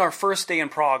just in our first day in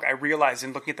Prague, I realized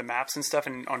in looking at the maps and stuff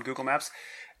and on Google Maps,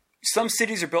 some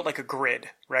cities are built like a grid,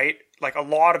 right? Like a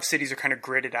lot of cities are kind of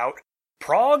gridded out.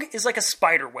 Prague is like a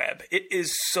spider web. It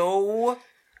is so...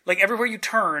 Like everywhere you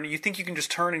turn, you think you can just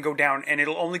turn and go down, and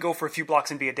it'll only go for a few blocks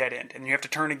and be a dead end. And you have to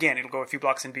turn again, it'll go a few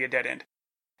blocks and be a dead end.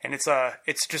 And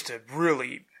it's just a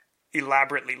really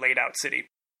elaborately laid out city.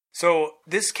 So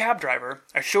this cab driver,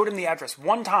 I showed him the address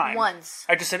one time. Once.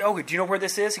 I just said, "Oh, do you know where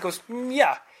this is?" He goes,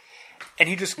 "Yeah." And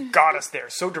he just got us there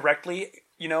so directly,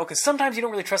 you know, because sometimes you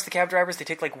don't really trust the cab drivers. They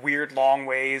take like weird long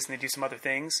ways and they do some other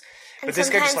things. And But this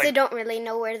guy sometimes just they like, don't really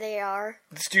know where they are.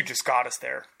 this dude just got us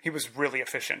there. He was really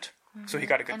efficient. So he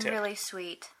got a good And tip. really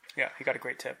sweet. Yeah, he got a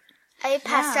great tip. I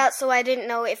passed Yeah. out, so I didn't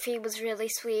know if he was really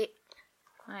sweet.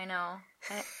 I know.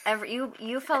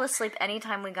 You fell asleep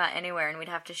anytime we got anywhere, and we'd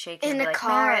have to shake you In and be the like,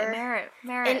 car.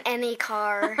 Merritt. In any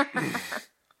car. Yeah,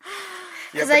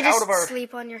 Because but I just out of our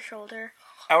sleep on your shoulder.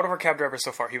 cab drivers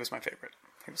so far, he was my favorite.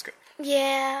 He was good.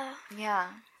 Yeah. Yeah.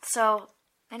 So,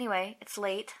 anyway, it's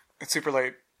late. It's super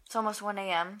late. It's almost 1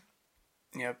 a.m.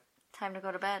 Yep. Time to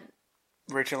go to bed.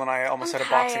 Rachel and I almost I'm had a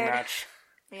boxing tired. match.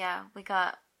 Yeah, we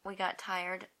got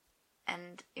tired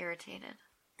and irritated.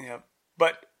 Yep.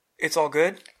 But it's all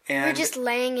good. We And were just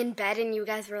laying in bed and you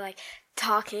guys were like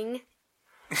talking.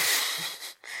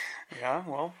 Yeah,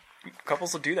 well,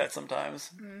 couples will do that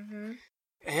sometimes. Mm-hmm.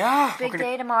 Yeah. Big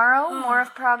day tomorrow. More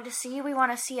of Prague to see. We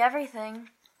want to see everything.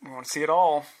 We want to see it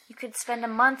all. You could spend a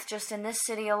month just in this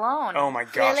city alone. Oh my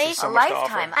gosh, Really? there's so A much to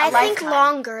lifetime. offer. I think lifetime.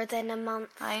 longer than a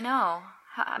month. I know.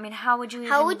 I mean, how would you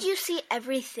even How would you see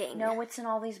everything? know what's in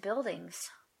all these buildings?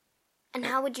 And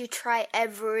how would you try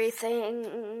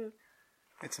everything?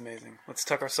 It's amazing. Let's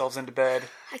tuck ourselves into bed.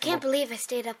 I can't believe I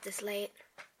stayed up this late.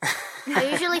 I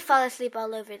usually fall asleep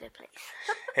all over the place.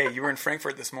 Hey, you were in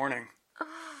Frankfurt this morning.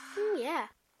 Yeah.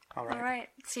 All right. All right.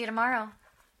 See you tomorrow.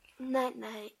 Night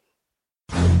night.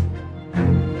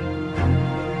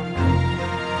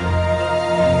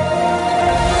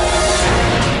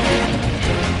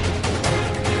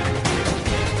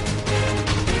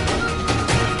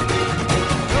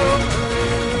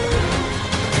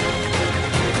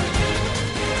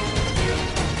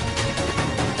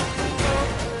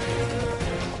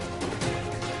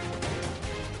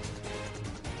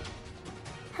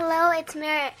 Hello, it's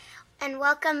Merritt, and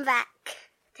welcome back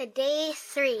to day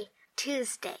 3,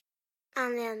 Tuesday,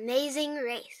 on the amazing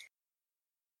race.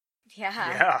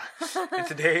 Yeah. Yeah. And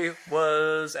today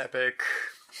was epic.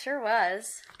 Sure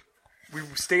was. We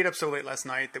stayed up so late last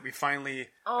night that we finally,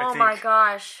 Oh I think, my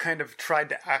gosh. kind of tried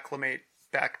to acclimate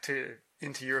back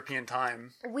into European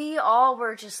time. We all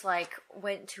were just like,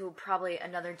 went to probably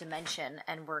another dimension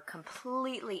and were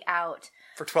completely out.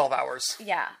 For 12 hours.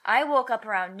 Yeah. I woke up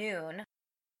around noon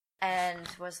and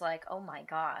was like, oh my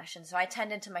gosh. And so I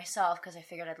tended to myself because I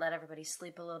figured I'd let everybody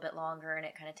sleep a little bit longer, and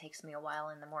it kind of takes me a while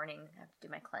in the morning. I have to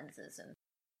do my cleanses, and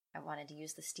I wanted to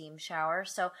use the steam shower.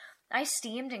 So I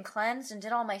steamed and cleansed and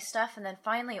did all my stuff, and then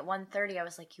finally at 1:30 I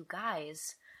was like, you guys,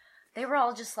 they were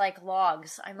all just like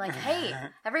logs. I'm like, hey,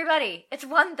 everybody, it's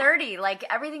 1:30. Like,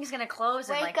 everything's going to close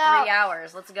in Wake like up. 3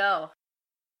 hours. Let's go.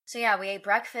 So yeah, we ate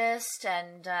breakfast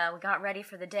and we got ready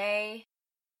for the day.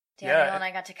 Daniel Yeah. and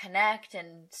I got to connect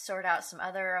and sort out some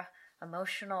other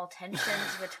emotional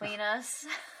tensions between us.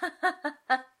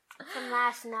 From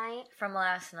last night. From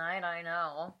last night, I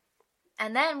know.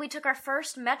 And then we took our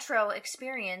first metro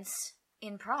experience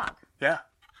in Prague. Yeah.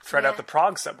 Tried out Yeah. the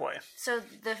Prague subway. So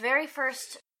the very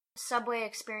first subway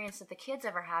experience that the kids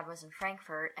ever had was in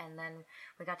Frankfurt, and then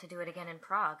we got to do it again in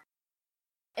Prague.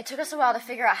 It took us a while to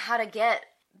figure out how to get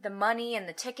the money and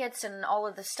the tickets and all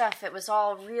of the stuff. It was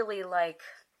all really like...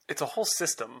 It's a whole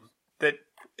system that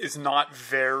is not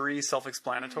very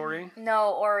self-explanatory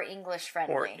No, or English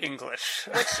friendly. or English.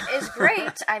 Which is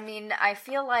great. I mean, I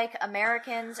feel like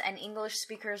Americans and English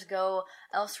speakers go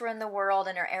elsewhere in the world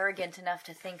and are arrogant enough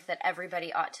to think that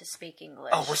everybody ought to speak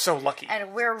English. Oh, we're so lucky.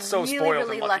 And we're So really, spoiled and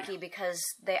really lucky. lucky because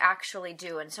they actually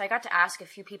do. And so I got to ask a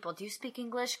few people, do you speak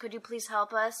English? Could you please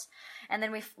help us? And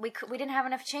then we didn't have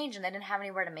enough change, and they didn't have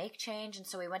anywhere to make change. And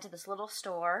so we went to this little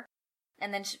store.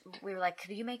 And then we were like,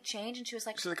 could you make change? And she was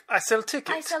like, She's like, I sell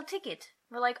tickets. I sell ticket.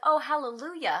 We're like, oh,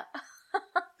 hallelujah.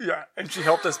 Yeah, and she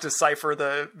helped us decipher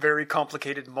the very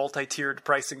complicated multi-tiered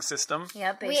pricing system.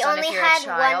 Yeah, based We on only if you're a had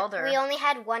child one. or... We only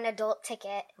had one adult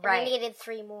ticket. And Right. We needed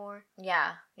 3 more.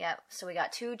 Yeah. So we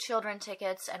got 2 children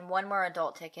tickets and 1 more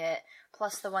adult ticket,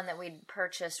 plus the one that we'd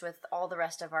purchased with all the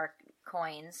rest of our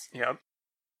coins. Yep.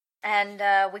 And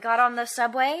we got on the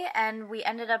subway, and we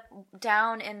ended up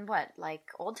down in,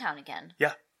 Old Town again.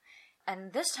 Yeah.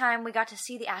 And this time we got to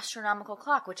see the astronomical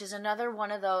clock, which is another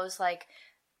one of those,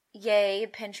 yay,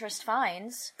 Pinterest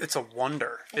finds. It's a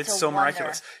wonder. It's It's a so wonder.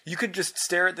 miraculous. You could just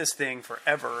stare at this thing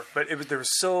forever, but there were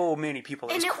so many people.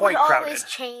 It And was it quite would crowded. always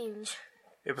change.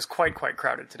 It was quite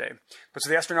crowded today. But so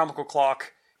the astronomical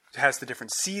clock has the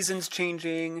different seasons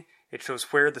changing. It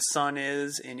shows where the sun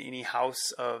is in any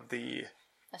house of the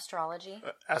Astrology.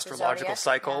 astrological Zodiac,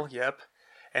 cycle. Yep.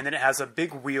 And then it has a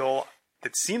big wheel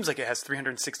that seems like it has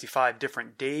 365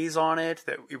 different days on it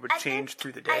that it would change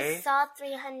through the day. I saw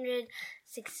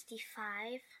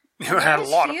 365. It had a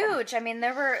lot of them. Huge. I mean,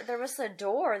 there was a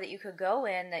door that you could go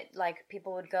in that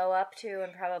people would go up to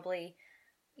and probably,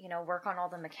 work on all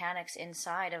the mechanics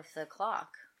inside of the clock.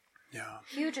 Yeah.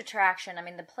 Huge attraction. I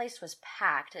mean, the place was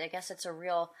packed. I guess it's a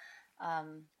real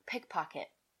pickpocket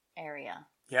area.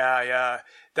 Yeah.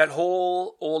 That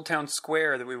whole Old Town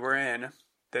Square that we were in,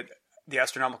 that the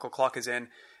astronomical clock is in,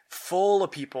 full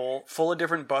of people, full of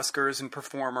different buskers and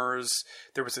performers.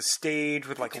 There was a stage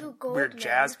with a 2 gold weird men.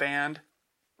 jazz band.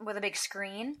 With a big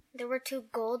screen. There were 2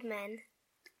 gold men.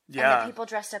 Yeah. And the people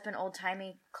dressed up in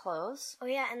old-timey clothes. Oh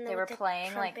yeah, and They were with the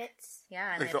playing, trumpets.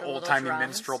 Yeah. And Like they the had little old-timey drums.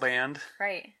 minstrel band.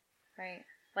 Right.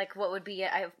 Like what would be,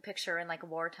 I picture in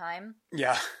wartime.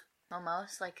 Yeah.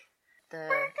 Almost. Like the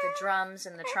drums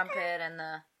and the trumpet and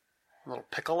the... A little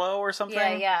piccolo or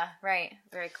something. Yeah, right.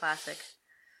 Very classic.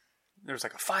 There was a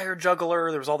fire juggler.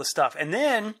 There was all this stuff. And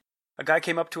then a guy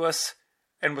came up to us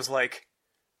and was like,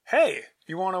 "Hey,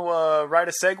 you want to ride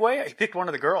a Segway?" He picked one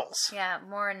of the girls. Yeah,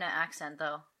 more in the accent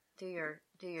though. Do your.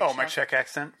 Oh, my Czech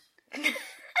accent.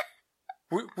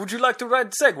 Would you like to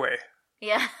ride Segway?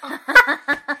 Yeah.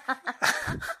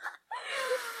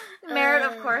 Merritt,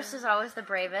 of course, is always the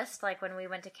bravest. Like when we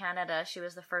went to Canada, she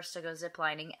was the first to go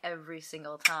ziplining every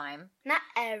single time. Not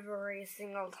every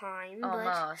single time, but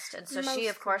Almost. And so she,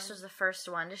 of course, was the first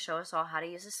one to show us all how to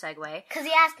use a Segway. because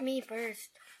he asked me first.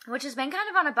 Which has been kind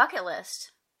of on a bucket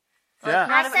list. Yeah.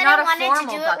 Not I a- said not I a wanted to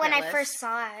formal do it when bucket I list. first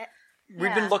saw it.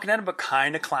 We've been looking at him, but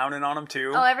kind of clowning on him,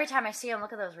 too. Oh, every time I see him,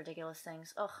 look at those ridiculous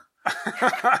things. Ugh.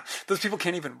 Those people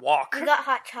can't even walk. We got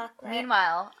hot chocolate.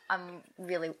 Meanwhile, I'm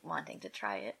really wanting to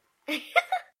try it.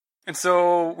 And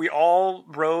so we all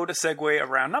rode a Segway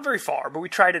around, not very far, but we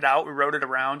tried it out. We rode it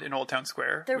around in Old Town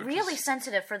Square. They're which really is-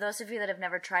 sensitive. For those of you that have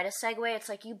never tried a Segway, it's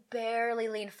like you barely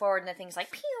lean forward and the thing's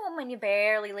like, pew, and you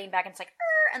barely lean back and it's like,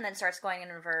 and then starts going in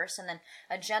reverse, and then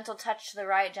a gentle touch to the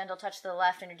right, gentle touch to the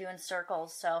left, and you're doing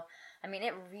circles. So, I mean,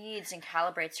 it reads and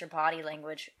calibrates your body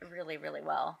language really, really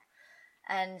well.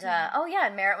 And, oh yeah,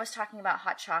 Merritt was talking about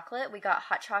hot chocolate. We got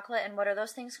hot chocolate, and what are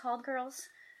those things called, girls?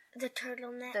 The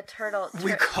turtleneck. The turtle.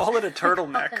 We call it a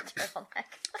turtleneck.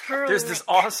 turtleneck. There's this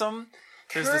awesome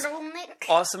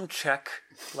turtleneck. Czech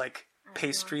like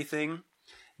pastry thing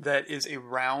that is a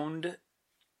round,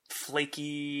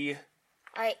 flaky.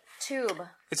 Tube.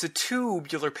 It's a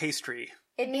tubular pastry.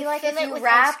 It'd be like fill if it you with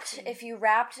wrapped ice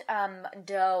cream.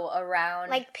 dough around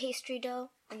Like pastry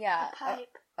dough. yeah a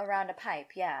pipe. around a pipe,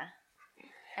 yeah,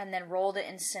 and then rolled it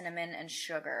in cinnamon and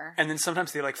sugar. And then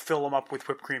sometimes they like fill them up with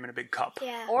whipped cream in a big cup.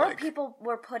 Yeah. Or like- people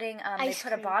were putting they Ice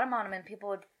put a cream. bottom on them, and people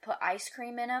would put ice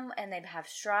cream in them, and they'd have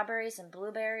strawberries and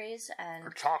blueberries and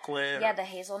Or chocolate. yeah, the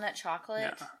hazelnut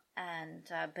chocolate Yeah.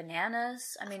 and bananas.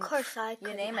 I mean, course I you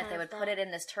couldn't name it, they have would that. put it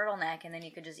in this turtleneck, and then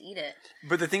you could just eat it.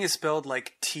 But the thing is spelled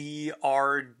like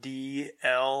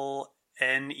TRDLNEK.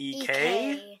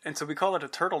 EK. And so we call it a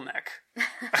turtleneck.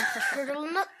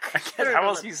 Turtleneck. I guess how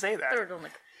else do you say that?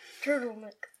 Turtleneck.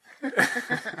 Turtleneck.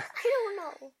 I don't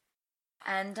know.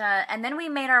 And then we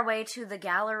made our way to the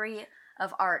Gallery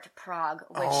of Art Prague,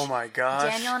 which Oh my gosh.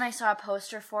 Daniel and I saw a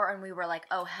poster for, and we were like,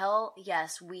 "Oh hell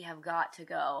yes, we have got to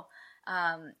go."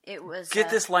 It was Get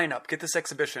this lineup. Get this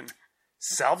exhibition.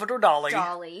 Salvador Dali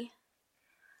Dolly,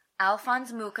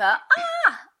 Alphonse Mucha.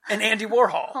 and Andy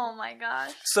Warhol. Oh my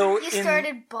gosh! So You in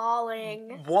started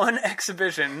bawling. one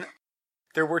exhibition,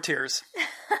 there were tears.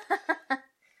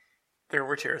 There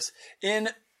were tears. In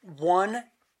one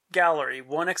gallery,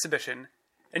 one exhibition,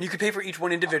 and you could pay for each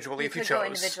one individually if you could chose. go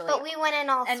individually. But we went in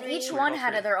all And three. each one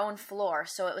had their own floor,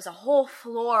 so it was a whole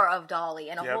floor of Dolly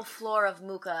and a Yep. whole floor of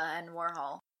Mucha and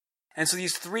Warhol. And so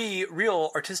these three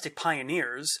real artistic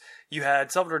pioneers, you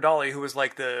had Salvador Dali, who was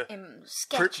like the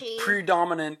Sketchy.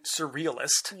 predominant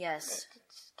surrealist Yes,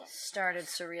 started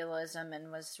surrealism and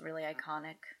was really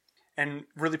iconic. and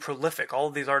really prolific. All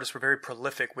of these artists were very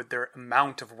prolific with their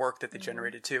amount of work that they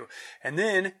generated too. And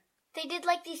then They did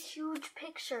like these huge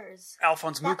pictures.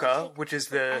 Alphonse Mucha, which is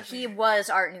the He was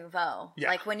Art Nouveau. Yeah.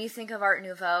 Like when you think of Art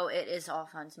Nouveau, it is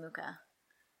Alphonse Mucha.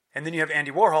 and then you have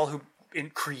Andy Warhol, who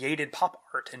created pop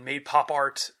art and made pop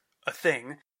art a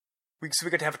thing. So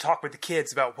we got to have a talk with the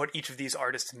kids about what each of these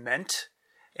artists meant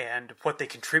and what they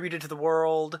contributed to the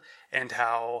world, and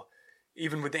how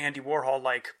even with Andy Warhol,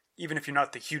 like even if you're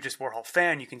not the hugest Warhol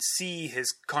fan, you can see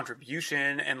his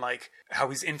contribution and like how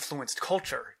he's influenced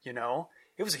culture, you know?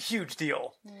 It was a huge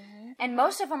deal. And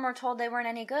most of them were told they weren't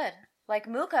any good. Like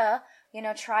Mucha,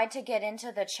 tried to get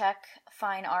into the Czech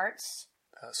fine arts.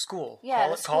 School. Yeah,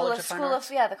 the College of Fine Arts.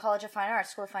 the College of Fine Arts,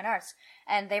 School of Fine Arts.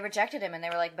 And they rejected him, and they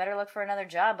were like, better look for another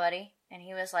job, buddy. And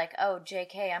he was like, oh,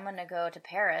 JK, I'm going to go to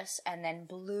Paris, and then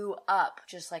blew up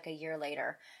just like a year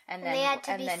later. And then, they had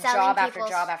to be then selling job after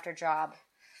people's- job after job.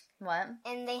 What?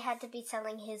 And they had to be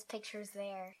selling his pictures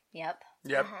there. Yep.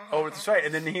 Yep. Oh, that's right.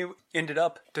 And then he ended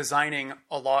up designing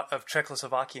a lot of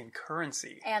Czechoslovakian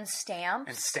currency And stamps.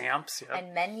 and stamps. Yep.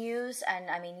 And menus,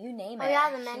 and I mean, you name it. Oh, yeah,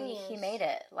 the He menus. made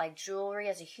it. Like jewelry,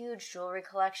 has a huge jewelry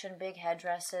collection, big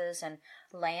headdresses, and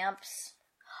lamps.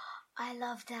 I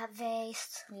love that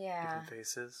vase. Yeah,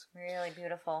 faces. really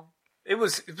beautiful. It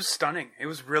was stunning. It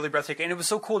was really breathtaking, and it was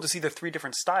so cool to see the three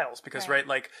different styles because Right. right,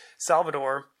 like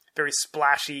Salvador, very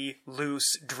splashy, loose,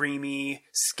 dreamy,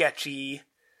 sketchy.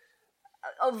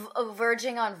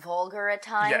 Verging on vulgar at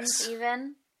times, Yes.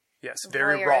 even. Yes,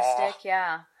 very raw, Voyeuristic,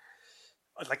 yeah.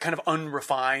 like kind of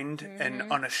unrefined Mm-hmm.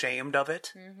 and unashamed of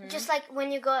it. Just like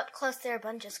when you go up close, there are a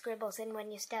bunch of scribbles, and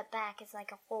when you step back, it's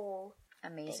like a whole.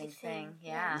 Amazing Big thing, thing,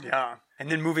 yeah. Yeah,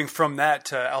 and then moving from that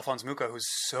to Alphonse Mucha, who's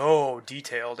so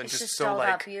detailed and It's just so all about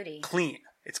like beauty. clean.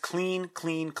 It's clean,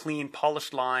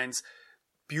 polished lines,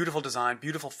 beautiful design,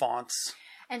 beautiful fonts.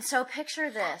 And so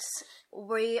picture this.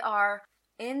 We are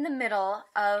in the middle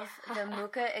of the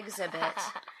Muka exhibit,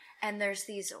 and there's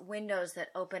these windows that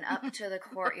open up to the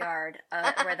courtyard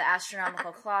where the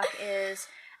astronomical clock is,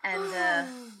 and the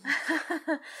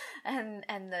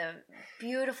and the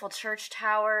beautiful church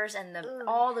towers, and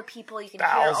all the people. You can hear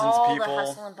all the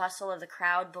hustle and bustle of the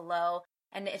crowd below.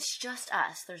 And it's just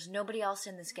us. There's nobody else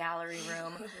in this gallery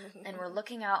room. And we're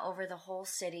looking out over the whole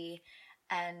city.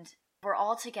 And we're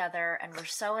all together. And we're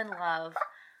so in love.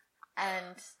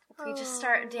 And we just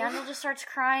start... Daniel just starts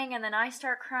crying. And then I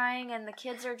start crying. And the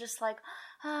kids are just like,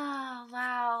 oh,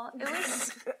 wow.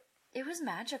 It was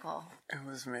magical. It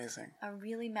was amazing. A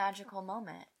really magical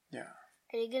moment. Yeah.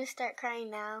 Are you going to start crying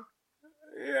now?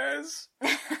 Yes.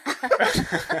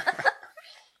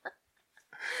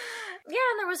 Yeah,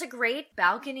 and there was a great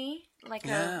balcony, like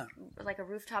a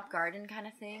rooftop garden kind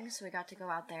of thing. So we got to go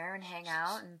out there and hang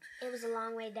out. And it was a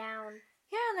long way down.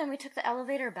 Yeah, and then we took the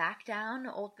elevator back down,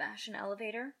 old-fashioned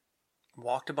elevator.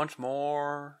 Walked a bunch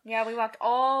more. Yeah, we walked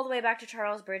all the way back to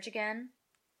Charles Bridge again.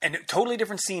 And a totally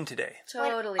different scene today.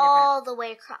 Totally different. All the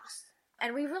way across.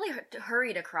 And we really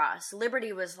hurried across.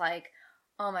 Liberty was like,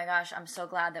 oh my gosh, I'm so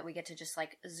glad that we get to just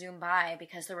like zoom by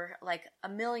because there were like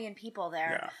 1 million people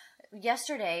there. Yeah.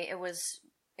 Yesterday it was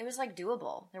like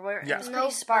doable. It was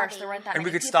pretty sparse. There weren't that and many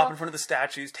we could people. stop in front of the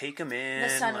statues, take them in. The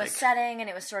sun was setting and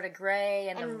it was sort of gray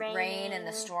and the rain and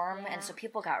the storm. Yeah. And so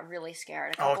people got really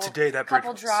scared. Today that bridge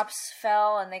couple drops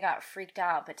fell and they got freaked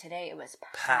out. But today it was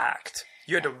packed.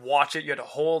 You had to watch it. You had to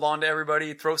hold on to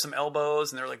everybody, throw some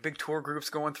elbows, and there were like big tour groups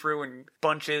going through in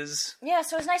bunches. Yeah,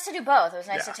 so it was nice to do both. It was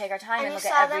nice to take our time and look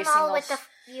at every single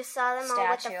you saw them all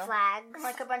with the flags.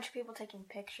 Like a bunch of people taking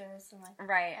pictures. And like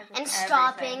right. And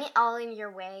stopping all in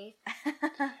your way.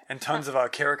 And tons of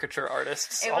caricature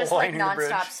artists it all was lining like the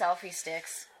bridge. nonstop selfie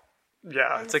sticks.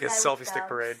 Yeah, And it's like a fly with selfie stick doves.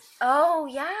 parade. Oh,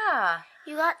 yeah.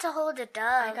 You got to hold a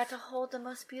dove. I got to hold the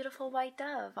most beautiful white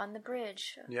dove on the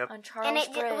bridge. Yep. On Charles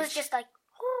and Bridge. it was just like,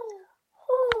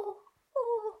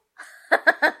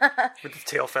 With the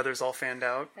tail feathers all fanned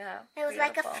out. Yeah, it was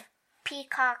like a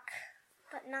peacock,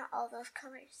 but not all those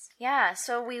colors. Yeah,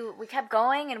 so we kept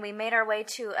going and we made our way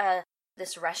to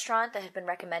this restaurant that had been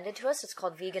recommended to us. It's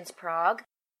called Vegan's Prague.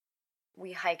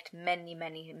 We hiked many,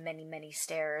 many, many, many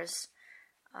stairs.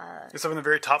 It's up on the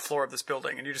very top floor of this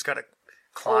building, and you just got to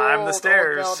climb the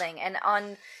stairs. Old building. And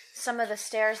on some of the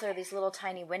stairs, there are these little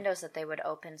tiny windows that they would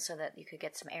open so that you could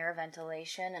get some air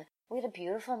ventilation. And we had a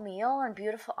beautiful meal and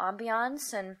beautiful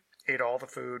ambiance and ate all the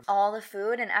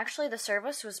food. And actually the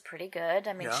service was pretty good.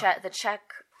 I mean, the Czech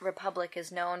Republic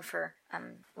is known for,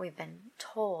 we've been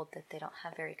told that they don't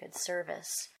have very good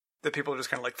service. That people just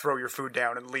kind of like throw your food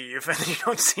down and leave, and then you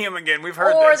don't see them again. We've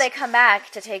heard or this. they come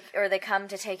back they come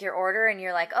to take your order, and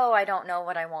you're like, oh, I don't know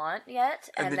what I want yet,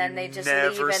 and then they just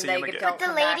leave, and they don't But the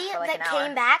come lady back for like that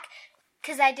came back,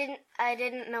 because I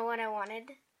didn't know what I wanted,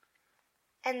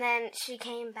 and then she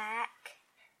came back.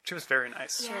 She was very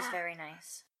nice. She was very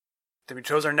nice. Then we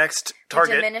chose our next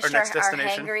target, we diminished our next destination.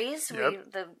 Our hangries.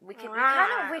 Yep.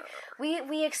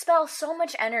 We expel so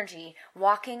much energy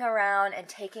walking around and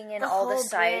taking in all the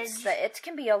sights that it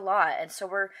can be a lot, and so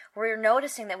we're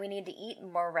noticing that we need to eat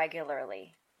more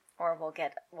regularly, or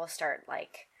we'll start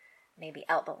like maybe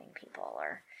elbowing people,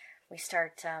 or we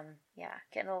start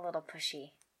getting a little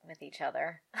pushy with each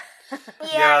other.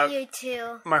 Yeah, you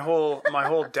too. My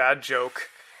whole dad joke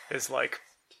is like,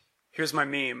 here's my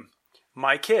meme.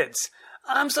 My kids.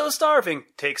 I'm so starving.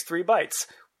 Takes 3 bites.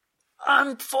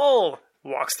 I'm full.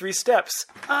 Walks 3 steps.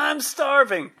 I'm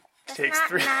starving. Takes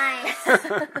 3. Nice.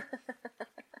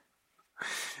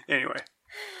 Anyway.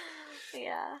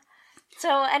 Yeah.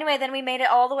 So anyway, then we made it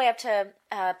all the way up to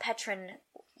Petrin.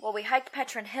 Well, we hiked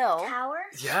Petrin Hill. Tower?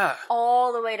 Yeah.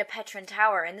 All the way to Petrin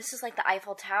Tower. And this is like the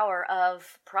Eiffel Tower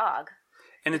of Prague.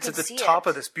 And it's at the top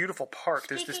of this beautiful park.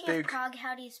 There's this Speaking big... of Prague,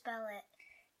 how do you spell it?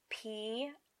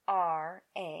 Prague.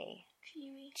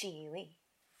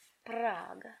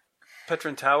 Prague.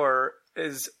 Petrin Tower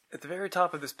is at the very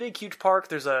top of this big, huge park.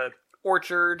 There's a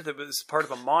orchard that was part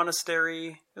of a monastery.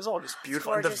 It was all just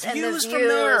beautiful. And the views from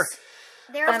there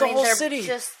of the whole city.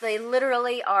 They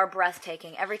literally are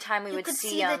breathtaking. Every time we would could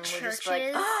see them, the we'd just be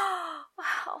like, oh,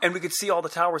 wow. And we could see all the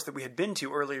towers that we had been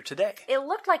to earlier today. It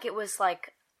looked like it was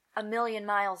like 1,000,000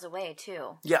 miles away,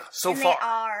 too. Yeah, so and far. They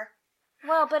are.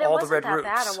 Well, but it all the wasn't red that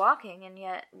bad roofs. of walking, and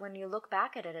yet when you look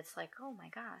back at it, it's like, oh my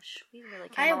gosh, we really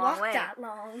came a long way. I walked that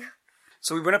long.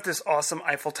 So we went up this awesome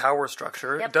Eiffel Tower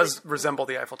structure. Yep, it does resemble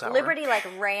the Eiffel Tower. Liberty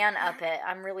ran up it.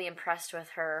 I'm really impressed with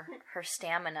her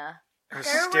stamina. Her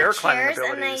There stair were climbing chairs,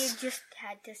 abilities. and I just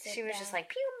had to sit She was down. just like,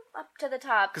 pew, up to the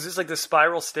top. Because it's like the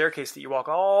spiral staircase that you walk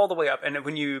all the way up, and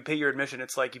when you pay your admission,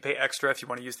 it's like you pay extra if you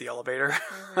want to use the elevator.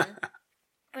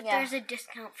 But Yeah. there's a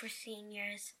discount for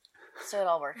seniors. So it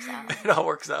all works out. It all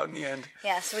works out in the end.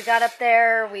 Yeah, so we got up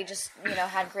there. We just,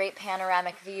 had great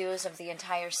panoramic views of the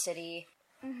entire city.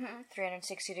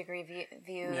 360-degree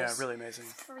views. Yeah, really amazing.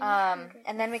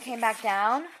 And then we came back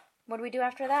down. What did we do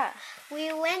after that?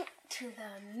 We went to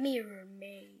the Mirror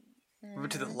Maze. We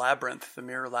went to the labyrinth, the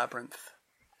mirror labyrinth.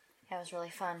 That was really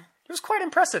fun. It was quite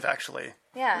impressive, actually. It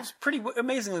Yeah. was pretty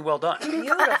amazingly well done.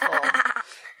 Beautiful.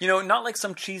 Not like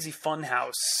some cheesy fun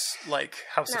house, like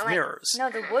House of Mirrors. No,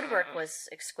 the woodwork was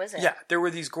exquisite. Yeah, there were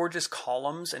these gorgeous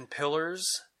columns and pillars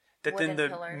that then Wooden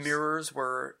the pillars. mirrors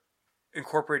were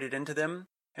incorporated into them.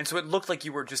 And so it looked like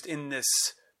you were just in this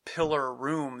pillar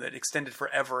room that extended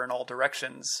forever in all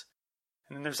directions.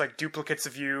 And then there's like duplicates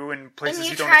of you and places And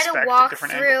you you don't try expect to at walk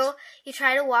different through. angles. You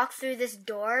try to walk through this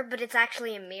door, but it's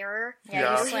actually a mirror. Yeah,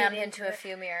 Yeah. you slammed into a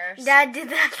few mirrors. Dad did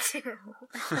that too.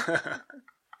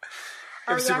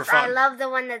 It was super yes, fun. I love the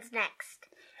one that's next.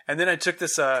 And then I took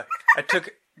this,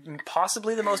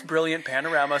 possibly the most brilliant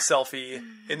panorama selfie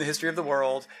in the history of the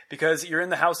world, because you're in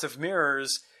the House of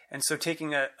Mirrors, and so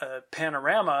taking a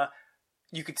panorama,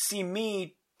 you could see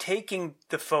me taking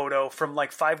the photo from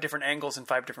like 5 different angles in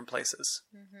 5 different places.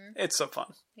 It's so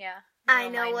fun. Yeah. I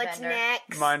Little know mind what's bender.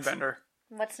 next. Mindbender.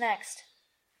 What's next?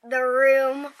 The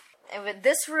room.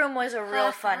 This room was a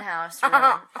real fun house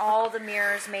room. All the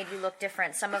mirrors made you look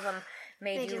different. Some of them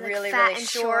made you you look really, fat really and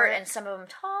short, short. and some of them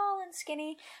tall and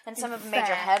skinny, and some of them made your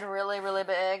fat. head really, really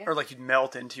big. Or like you'd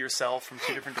melt into yourself from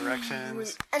 2 different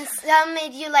directions. And some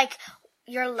made you like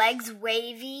your legs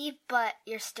wavy, but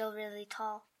you're still really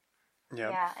tall. Yeah.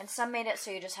 Yeah, and some made it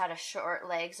so you just had a short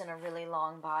legs and a really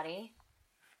long body.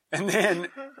 And then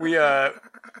we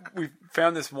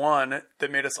found this one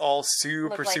that made us all super,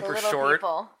 Looked like super little short,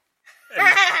 people.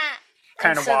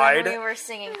 kind of So wide. then we were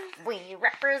singing, "We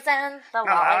represent the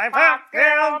lollipop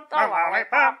girl, the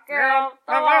lollipop girl,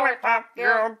 the lollipop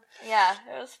girl." Yeah,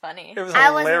 it was funny. It was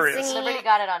I wasn't hilarious. singing. Liberty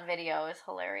got it on video. It was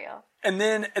hilarious. And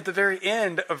then at the very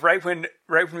end of right when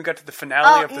we got to the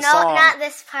finale Oh, of the no, song, not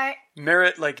this part.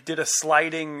 Merritt like did a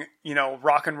sliding,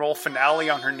 rock and roll finale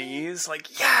on her knees,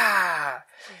 like yeah,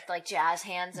 With, like jazz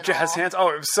hands and jazz all. hands. Oh,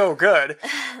 it was so good.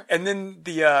 And then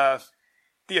the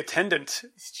attendant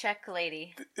This Czech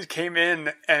lady. came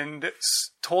in and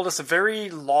told us a very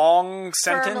long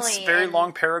sentence, Firmly very and-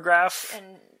 long paragraph,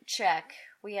 In Czech.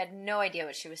 We had no idea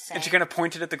what she was saying. and she kind of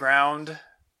pointed at the ground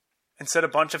and said a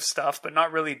bunch of stuff, but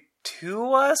not really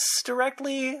to us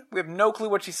directly. We have no clue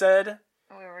what she said.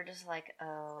 We were just like,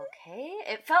 okay.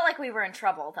 It felt like we were in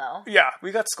trouble, though. Yeah,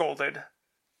 we got scolded.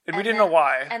 And we didn't then- know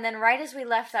why. And then right as we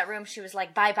left that room, she was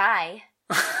like, bye-bye.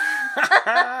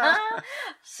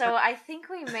 So I think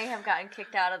we may have gotten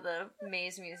kicked out of the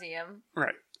Maze Museum.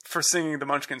 Right. For singing the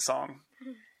Munchkin song.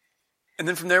 And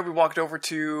then from there we walked over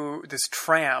to this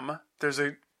tram. There's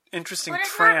a interesting But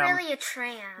it's tram. not really a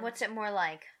tram. What's it more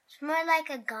like? It's more like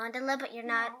a gondola, but you're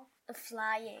not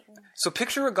flying. So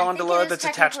picture a I think gondola it is that's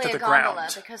attached to technically the a gondola,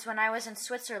 ground. because when I was in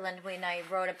Switzerland, when I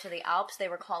rode up to the Alps, they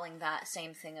were calling that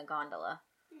same thing a gondola.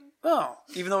 Oh,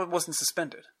 even though it wasn't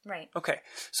suspended. Right. Okay.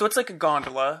 So it's like a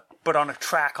gondola, but on a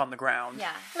track on the ground.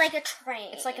 Yeah. Like a train.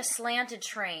 It's like a slanted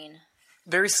train.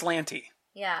 Very slanty.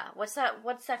 Yeah. What's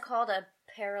that called? A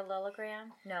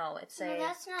parallelogram? No, it's No, a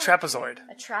that's not Trapezoid.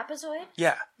 a trapezoid?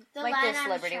 Yeah. the Like line this, on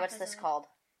a Liberty. What's this trapezoid. called?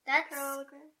 That's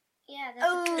yeah.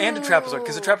 That's And a trapezoid,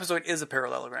 because a trapezoid is a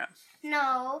parallelogram.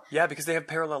 no. Yeah, because they have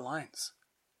parallel lines.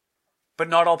 But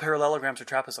not all parallelograms are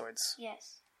trapezoids.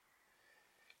 Yes.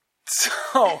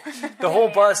 So, the whole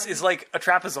bus is like a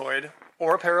trapezoid,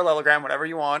 or a parallelogram, whatever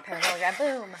you want. Parallelogram.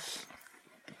 Boom.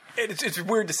 It's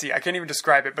weird to see. I can't even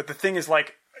describe it, but the thing is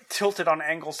like tilted on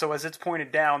angles, so as it's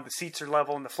pointed down, the seats are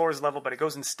level and the floor is level, but it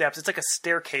goes in steps. It's like a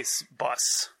staircase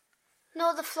bus.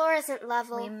 No, the floor isn't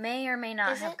level. We may or may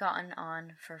not Is have it? gotten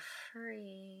on for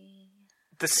free.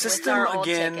 The system, our old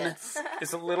again, tickets.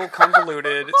 is a little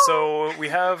convoluted, so we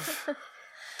have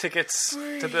tickets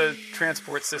to the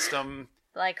transport system.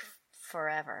 Like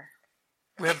forever.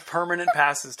 We have permanent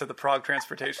passes to the Prague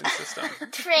transportation system.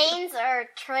 Trains or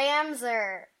trams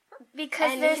or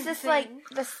Because there's this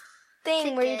this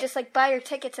thing where you Ticket. just like buy your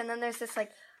tickets, and then there's this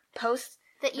like post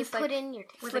that you Just, like, put in your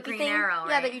ticket With a slippy green thing. arrow,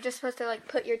 Yeah, right? that you're just supposed to like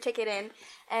put your ticket in,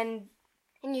 and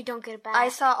and you don't get it back. I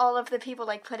saw all of the people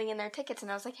like putting in their tickets, and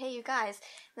I was like, "Hey, you guys!"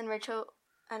 And then Rachel,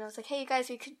 and I was like, "Hey, you guys,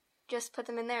 we could just put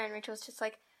them in there." And Rachel was just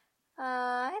like,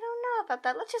 I don't know about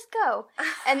that. Let's just go."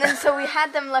 And then so we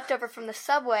had them left over from the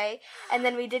subway, and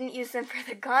then we didn't use them for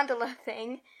the gondola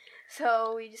thing,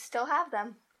 so we just still have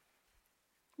them.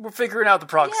 We're figuring out the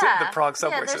Prague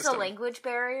subway there's system. a language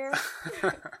barrier.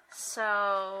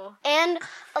 So And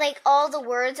like all the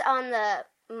words on the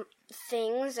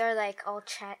things are like all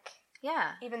check.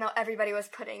 yeah, Even though everybody was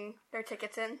putting their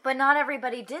tickets in. but not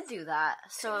everybody did do that.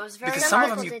 So it was very Because some of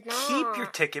hard. them you People did keep not. your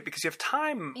ticket because you have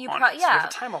time You on pro- it. So you yeah. have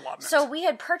a time allotment. So we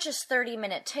had purchased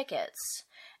 30-minute tickets,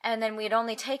 and then we had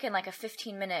only taken like a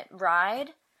 15-minute ride,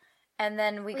 and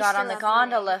then we got still on the have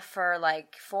gondola for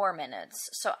like 4 minutes.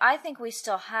 So I think we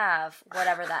still have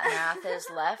whatever that math is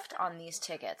left on these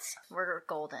tickets. We're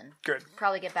golden. Good.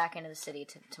 Probably get back into the city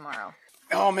tomorrow.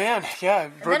 Oh man, yeah.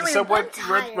 Rode then the we subway.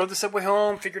 went Rode the subway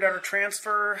home. Figured out our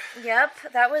transfer. Yep,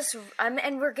 that was.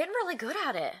 And we're getting really good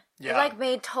at it. Yeah. It like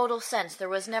made total sense. There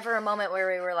was never a moment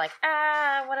where we were like,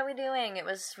 what are we doing? It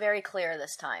was very clear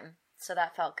this time. So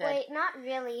that felt good. Wait, not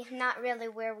really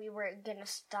where we were gonna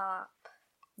stop.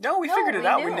 No, we No, figured it we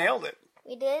out. We knew. nailed it.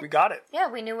 We did? We got it. Yeah,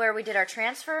 we knew where we did our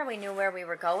transfer. We knew where we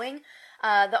were going.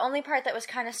 The only part that was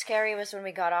kind of scary was when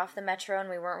we got off the metro and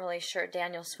we weren't really sure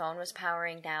Daniel's phone was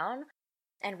powering down.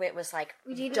 And it was like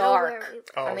We didn't dark. know where we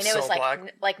Oh, I mean, it so was like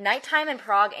black. like nighttime in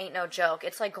Prague ain't no joke.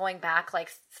 It's like going back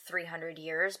like 300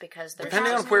 years because there's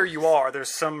Depending on where you are,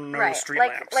 there's some no street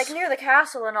like lamps. like near the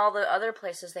castle and all the other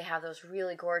places they have those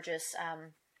really gorgeous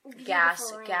gas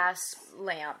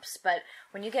lamps. But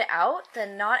when you get out,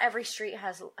 then not every street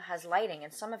has lighting,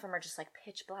 and some of them are just like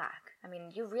pitch black. I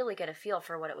mean, you really get a feel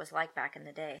for what it was like back in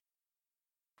the day.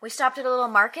 We stopped at a little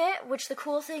market, which the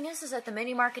cool thing is that the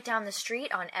mini market down the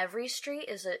street, on every street,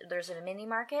 there's a mini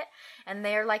market, and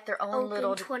they're like their own open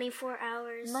little 24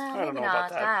 hours. well, I don't maybe know not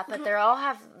about that. but they all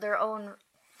have their own.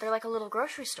 They're like a little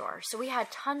grocery store. So we had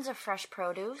tons of fresh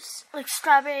produce. Like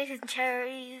strawberries and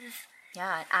cherries.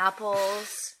 Yeah, and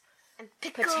apples, And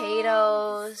pickles.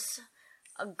 potatoes,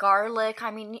 garlic.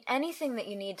 I mean, anything that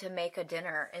you need to make a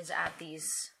dinner is at these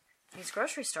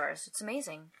grocery stores. It's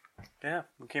amazing. Yeah,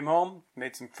 we came home,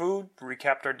 made some food,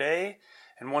 recapped our day,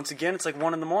 and once again, it's like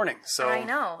 1 a.m. So I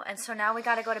know. And so now we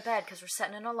got to go to bed because we're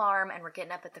setting an alarm and we're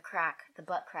getting up at the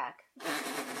butt crack.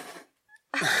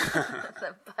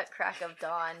 The butt crack of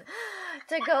dawn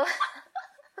to go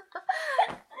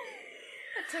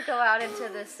out into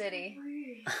the city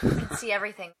and see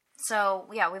everything. So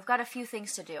yeah, we've got a few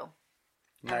things to do.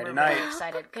 night We're and night. very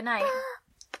excited. Good night.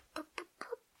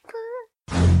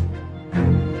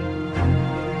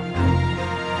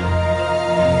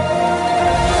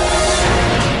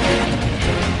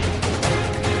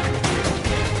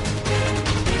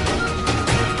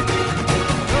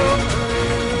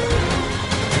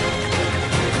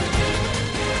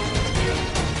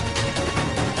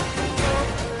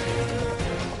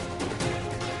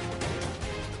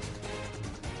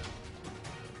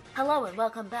 Hello and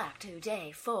welcome back to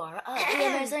day 4 of The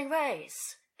Amazing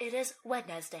Race. It is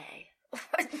Wednesday.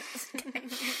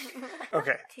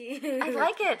 Okay. I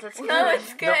like it. It's good. No,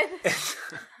 it's good.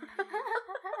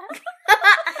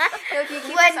 So if you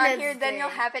keep this on here, then you'll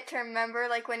have it to remember,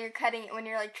 like when you're cutting it, when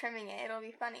you're like trimming it, it'll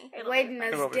be funny.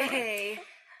 Wednesday.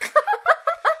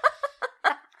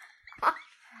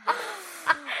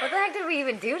 What the heck did we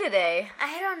even do today?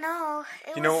 I don't know.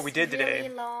 You know what we did really today?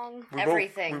 long.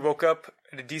 Everything. We woke up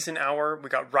at a decent hour. We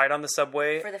got right on the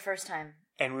subway, For the first time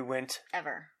and we went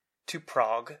ever. to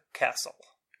Prague Castle.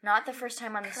 Not the first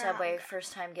time on the subway,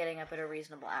 first time getting up at a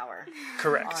reasonable hour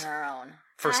Correct. on our own.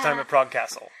 First time at Prague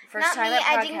Castle. First Not time me. at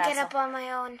Prague I didn't Castle. get up on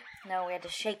my own. No, we had to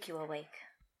shake you awake.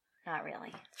 Not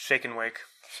really. Shake and wake.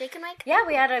 Shake and wake. Yeah,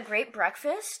 we had a great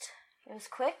breakfast. It was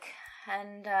quick,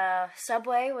 and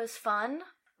Subway was fun.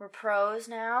 We're pros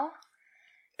now.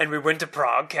 And we went to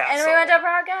Prague Castle. And we went to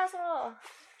Prague Castle.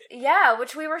 Yeah,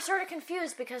 which we were sort of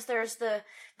confused because there's the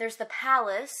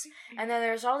palace, and then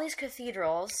there's all these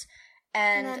cathedrals,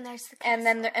 and then there's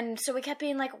the and so we kept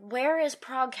being like, where is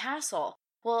Prague Castle?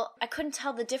 Well, I couldn't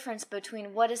tell the difference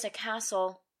between what is a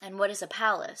castle and what is a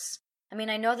palace. I mean,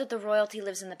 I know that the royalty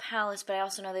lives in the palace, but I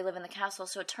also know they live in the castle.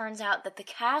 So it turns out that the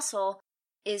castle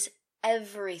is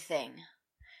everything.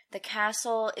 The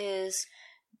castle is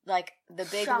like the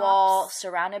big Shops. wall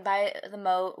surrounded by the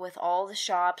moat with all the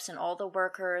shops and all the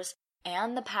workers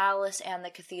and the palace and the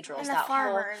cathedrals. And the that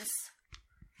farmers.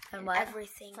 Whole, and what?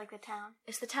 Everything. It's like the town.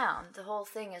 It's the town. The whole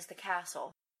thing is the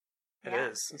castle. It Yeah.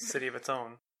 is. It's a city of its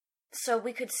own. So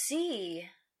we could see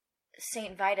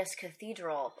St. Vitus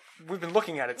Cathedral. We've been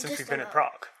looking at it since Just we've been a- at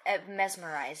Prague.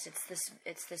 Mesmerized.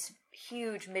 It's this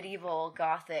huge medieval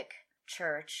Gothic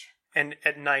church. And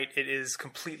at night, it is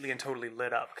completely and totally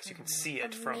lit up because you can see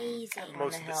it from Amazing. most On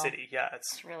of the the hill. city. Yeah,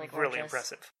 it's really really gorgeous.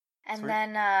 impressive. And Sweet.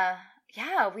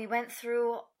 then, we went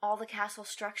through all the castle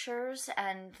structures,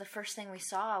 and the first thing we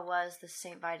saw was the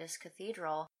St. Vitus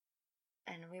Cathedral.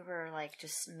 and we were like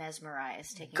just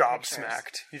mesmerized taking pictures.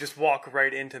 Gobsmacked. You just walk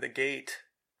right into the gate,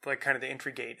 like kind of the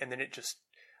entry gate, and then it just,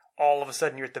 all of a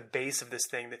sudden you're at the base of this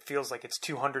thing that feels like it's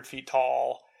 200 feet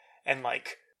tall and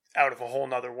like out of a whole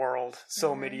nother world.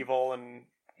 So medieval and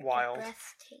wild.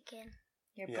 Breathtaking.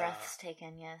 Your Yeah. breath's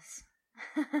taken, yes.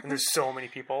 And there's so many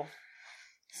people.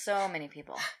 So many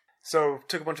people. So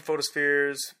took a bunch of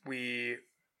photospheres. We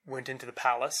went into the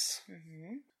palace.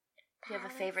 Mm-hmm. Do you have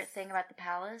a favorite thing about the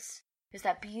palace? There's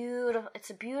that beautiful, it's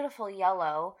a beautiful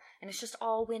yellow, and it's just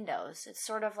all windows. It's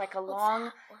sort of like a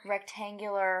long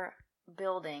rectangular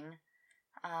building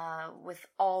with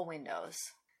all windows.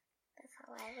 That's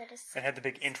how I would have said. It had the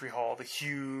big entry hall, the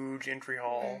huge entry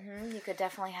hall. Mm-hmm. You could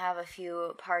definitely have a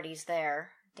few parties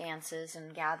there, dances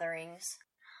and gatherings.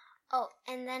 Oh,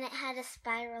 and then it had a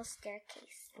spiral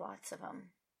staircase. Lots of them.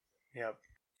 Yep.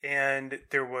 And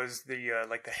there was the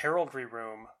like the heraldry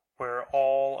room where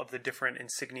all of the different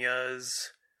insignias,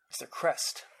 it's their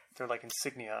crest, their like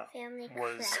insignia Family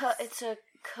was crest. It's a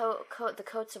coat, the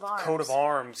coats of arms. coat of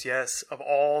arms, yes, of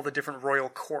all the different royal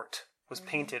court was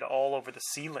painted all over the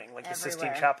ceiling, like the Sistine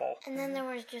Everywhere. Chapel. And then there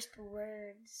was just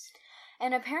words.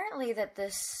 And apparently that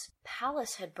this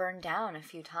palace had burned down a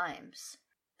few times.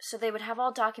 So they would have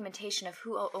all documentation of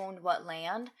who owned what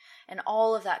land, and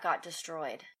all of that got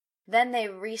destroyed. Then they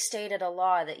restated a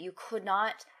law that you could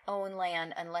not own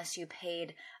land unless you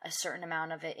paid a certain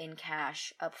amount of it in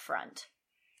cash up front.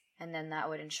 And then that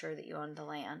would ensure that you owned the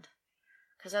land.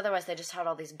 Because otherwise they just had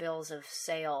all these bills of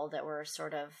sale that were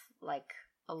sort of like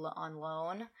on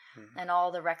loan. Mm-hmm. And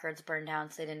all the records burned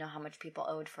down, so they didn't know how much people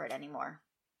owed for it anymore.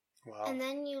 Wow. And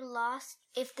then you lost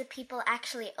if the people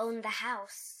actually owned the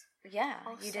house. Yeah,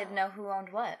 Also- you didn't know who owned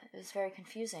what. It was very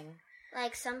confusing.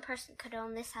 Like, some person could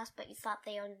own this house, but you thought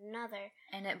they owned another.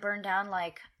 And it burned down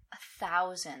like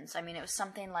thousands. I mean, it was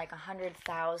something like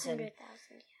 100,000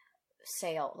 100,000.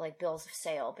 sale, like bills of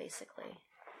sale, basically.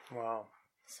 Wow.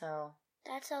 So,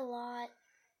 That's a lot.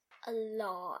 A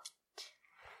lot.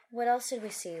 what else did we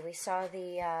see? We saw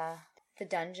the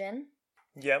dungeon.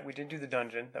 Yeah, we did do the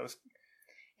dungeon. That was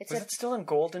It's it still in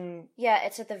Golden? Yeah,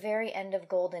 it's at the very end of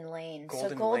Golden Lane. So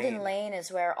Golden Golden Lane. Lane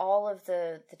is where all of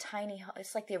the tiny,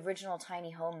 it's like the original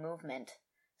tiny home movement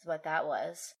is what that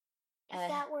was. Is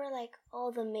that where, like,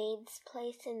 all the maids'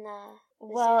 place in the...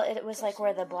 Well, it was like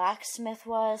where the blacksmith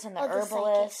was, and the Oh, the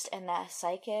herbalist, and the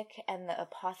psychic, and the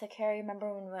apothecary.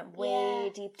 Remember when we went way Yeah.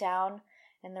 deep down,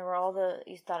 and there were all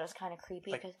you thought it was kind of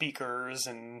creepy. Like beakers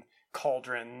and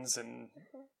cauldrons and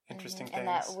interesting things. And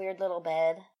that weird little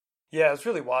bed. Yeah, it's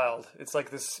really wild. It's like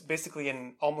this, basically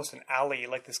in almost an alley,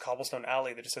 like this cobblestone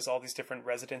alley that just has all these different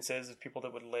residences of people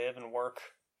that would live and work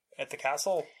at the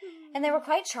castle. And they were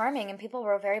quite charming, and people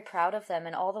were very proud of them,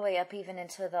 and all the way up even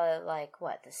into the,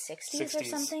 the 60s or 60s,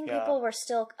 something. yeah. People were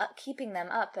still keeping them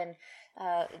up, and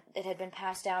it had been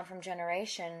passed down from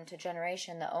generation to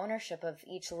generation, the ownership of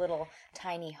each little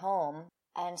tiny home.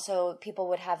 And so people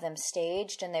would have them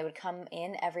staged, and they would come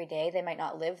in every day. They might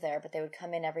not live there, but they would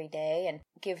come in every day and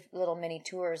give little mini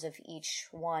tours of each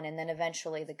one. And then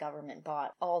eventually the government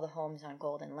bought all the homes on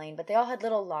Golden Lane. But they all had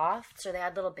little lofts, or they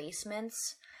had little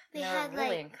basements. They They had, were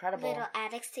really like, incredible. little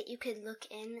attics that you could look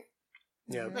in,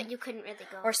 Yeah. but you couldn't really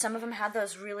go. Or some of them had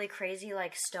those really crazy,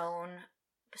 like, stone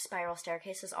spiral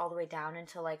staircases all the way down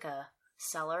into, like, a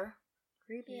cellar.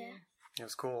 Creepy. Yeah. It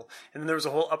was cool. And then there was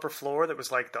a whole upper floor that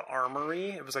was like the armory.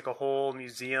 It was like a whole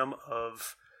museum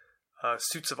of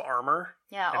suits of armor.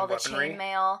 Yeah, and all the weaponry.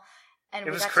 chainmail. And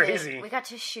It was got crazy. We got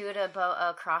to shoot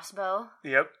a crossbow.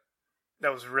 Yep.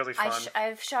 That was really fun.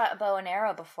 I've shot a bow and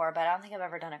arrow before, but I don't think I've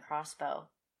ever done a crossbow.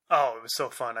 Oh, it was so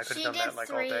fun. I could She have done did that like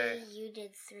 3, all day. you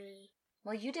did 3.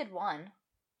 Well, you did one.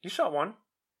 You shot one.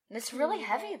 And it's really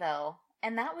heavy, though.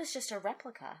 And that was just a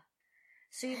replica.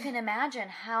 So you can imagine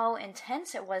how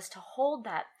intense it was to hold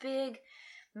that big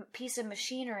piece of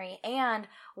machinery and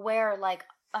wear like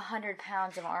 100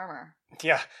 pounds of armor.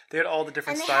 Yeah, they had all the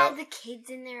different And they style. had the kids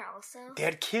in there also. They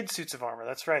had kid suits of armor.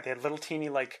 That's right. They had little teeny,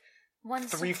 like One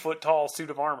 3 foot tall suit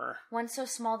of armor. one so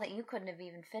small that you couldn't have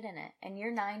even fit in it. And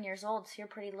you're 9 years old, so you're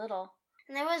pretty little.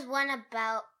 And there was one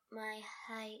about my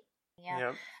height. Yeah.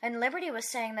 Yep. And Liberty was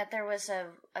saying that there was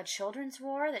a children's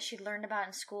war that she'd learned about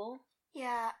in school.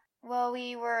 Yeah. Well,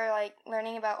 we were like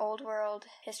learning about old world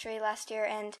history last year,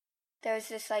 and there was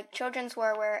this like children's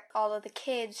war where all of the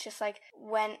kids just like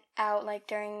went out like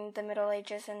during the Middle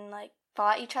Ages and like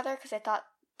fought each other because they thought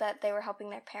that they were helping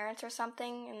their parents or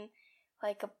something, and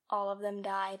like all of them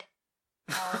died.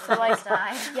 Oh, So like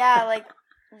died. yeah, like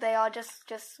they all just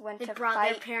went They to brought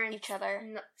fight their parents each other,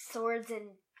 and swords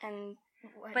and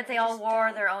But they all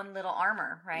wore their own little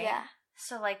armor, right? yeah.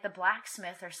 So like the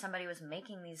blacksmith or somebody was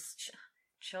making these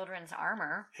children's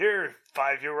armor. Here,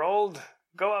 5-year-old,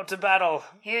 go out to battle.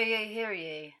 Hear ye, hear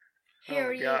ye.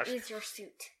 Here gosh. is your suit.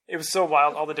 It was so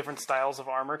wild, all the different styles of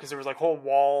armor, because there was like whole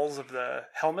walls of the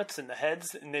helmets and the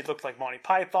heads, and they looked like Monty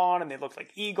Python, and they looked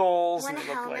like eagles, One and they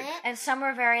looked helmet. like... And some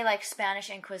were very like Spanish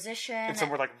Inquisition. And some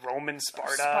were like Roman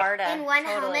Sparta. Sparta. And one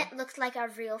totally. helmet looked like a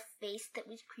real face that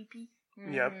was creepy.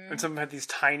 Yep. And some had these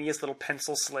tiniest little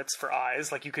pencil slits for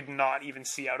eyes, like you could not even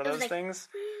see out of It was those like- things.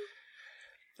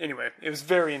 Anyway, it was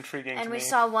very intriguing to And me. we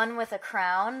saw one with a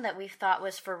crown that we thought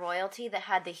was for royalty that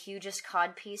had the hugest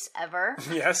codpiece ever.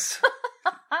 Yes.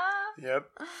 Yep.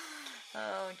 It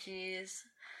Oh, jeez.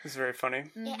 was very funny.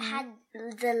 It had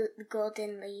the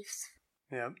golden leaves.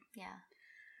 Yep. Yeah,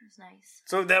 it was nice.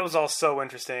 So that was all so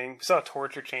interesting. We saw a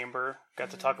torture chamber. Got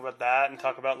to talk about that and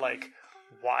talk about, like,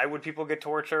 why would people get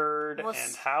tortured Well,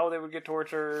 and how they would get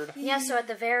tortured. Yeah, so at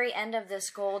the very end of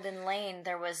this golden lane,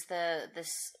 there was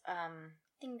this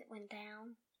Thing that went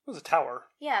down. It was a tower.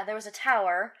 yeah, there was a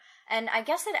tower, and I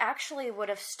guess it actually would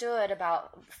have stood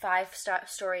about 5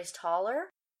 stories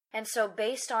taller. And so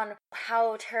based on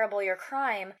how terrible your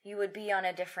crime, you would be on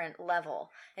a different level.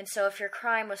 And so if your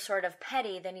crime was sort of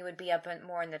petty, then you would be up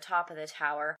more in the top of the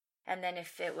tower. And then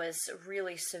if it was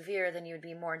really severe, then you would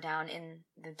be more down in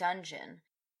the dungeon.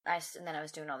 And then I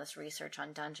was doing all this research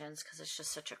on dungeons because it's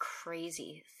just such a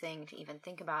crazy thing to even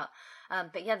think about.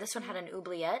 But yeah, this one had an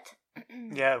oubliette.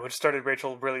 Yeah, which started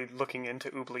Rachel really looking into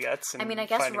oubliettes. And I mean, I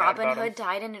guess finding out Robin about 'em. Hood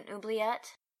died in an oubliette.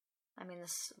 I mean,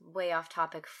 this is way off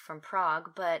topic from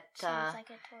Prague, but Sounds like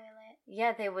a toilet.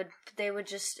 yeah, they would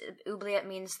just oubliette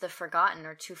means the forgotten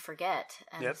or to forget,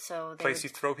 and Yep. so they Place would, you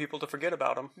throw people to forget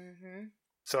about them. Mm-hmm.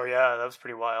 So yeah, that was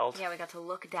pretty wild. yeah, we got to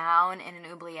look down in an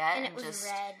oubliette And and, it was just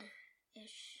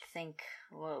red-ish. think,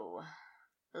 whoa,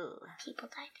 ugh. People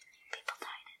died.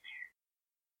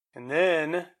 And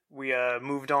then we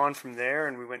moved on from there,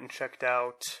 and we went and checked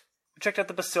out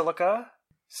the Basilica,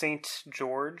 St.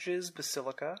 George's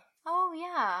Basilica. Oh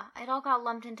yeah, it all got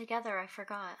lumped in together. I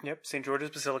forgot. Yep, St. George's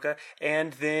Basilica,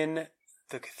 and then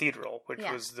the cathedral, which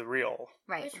Yeah. was the real.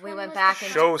 Right, Which we one went was back the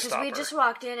and Showstopper? because we just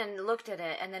walked in and looked at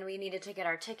it, and then we needed to get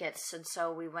our tickets, and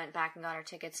so we went back and got our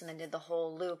tickets, and then did the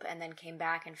whole loop, and then came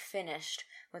back and finished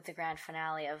with the grand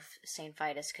finale of St.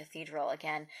 Vitus Cathedral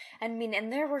again. I mean,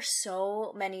 and there were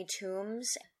so many tombs.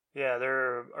 Yeah,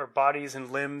 there are bodies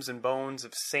and limbs and bones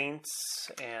of saints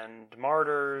and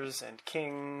martyrs and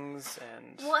kings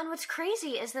and... Well, and what's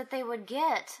crazy is that they would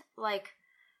get like,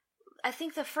 I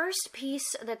think the first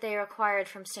piece that they acquired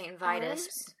from St. Vitus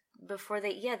before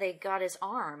they got his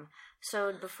arm.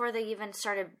 So before they even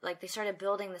started, like, they started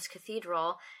building this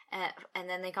cathedral, and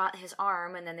then they got his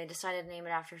arm, and then they decided to name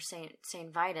it after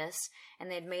Saint Vitus, and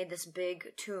they'd made this big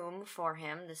tomb for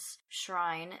him, this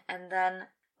shrine, and then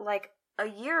like a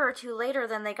year or two later,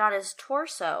 then they got his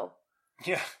torso,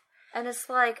 Yeah. and it's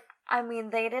like, I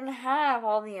mean, they didn't have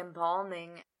all the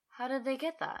embalming. How did they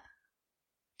get that?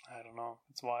 I don't know.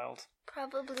 It's wild.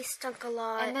 Probably stunk a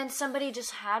lot. And then somebody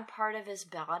just had part of his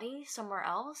body somewhere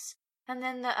else. And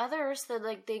then the others,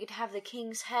 they'd have the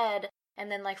king's head,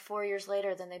 and then 4 years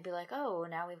later, then they'd be like, oh,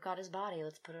 now we've got his body,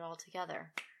 let's put it all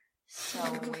together.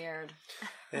 So weird.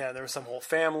 Yeah, there were some whole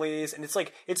families, and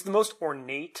it's the most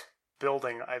ornate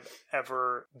building I've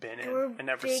ever been in there were and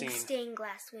ever big seen. stained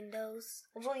glass windows.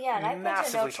 Well, yeah, and I've been to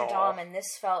Massively Notre tall. Dame, and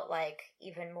this felt like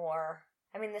even more.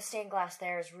 I mean, the stained glass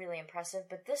there is really impressive,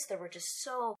 but this, there were just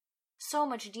so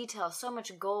much detail, so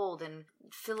much gold and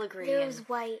filigree. There and was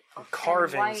white.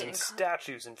 Carvings white and, and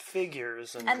statues and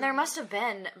figures And there must have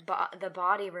been the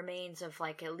body remains of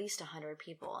at least 100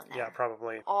 people in there. yeah,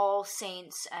 probably. All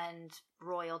saints and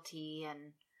royalty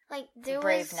and There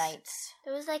brave was knights.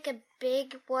 There was a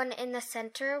big one in the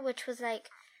center, which was a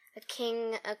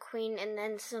king, a queen, and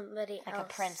then somebody Like else.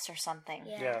 a prince or something.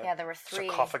 Yeah. Yeah, there were 3.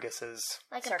 Sarcophaguses.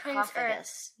 Like a prince or a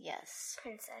Sarcophagus. Yes.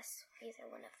 princess. Either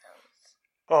one of those.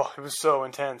 Oh, it was so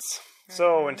intense.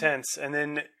 So intense. And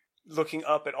then looking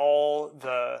up at all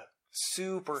the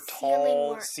super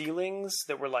tall work. ceilings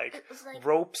that were It was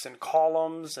ropes and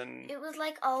columns and It was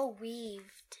all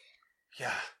weaved.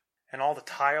 yeah, and all the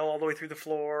tile all the way through the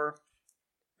floor.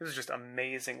 It was just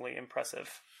amazingly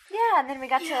impressive. Yeah, and then we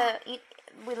got to eat.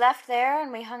 We left there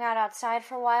and we hung out outside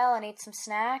for a while and ate some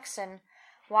snacks and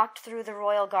walked through the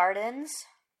royal gardens.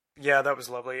 Yeah, that was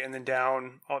lovely. And then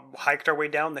hiked our way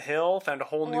down the hill, found a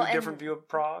whole new Well, and- different view of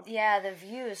Prague. Yeah, the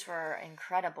views were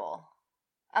incredible.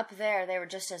 Up there, they were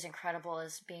just as incredible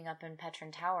as being up in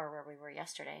Petrin Tower where we were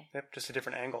yesterday. Yep, just a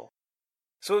different angle.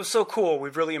 So it was so cool.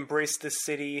 We've really embraced this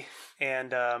city,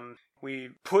 and we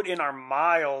put in our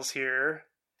miles here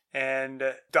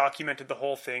and documented the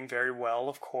whole thing very well,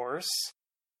 of course.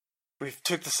 We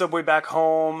took the subway back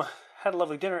home, had a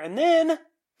lovely dinner, and then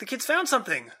the kids found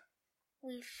something.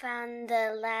 We found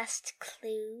the last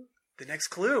clue. The next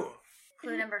clue.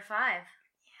 Clue number 5.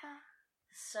 Yeah.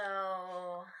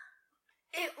 So...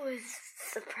 It was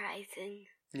surprising.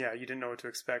 Yeah, you didn't know what to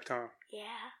expect, huh?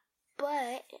 Yeah.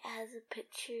 But it has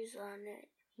pictures on it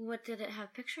What did it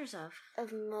have pictures of?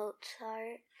 of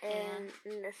Mozart and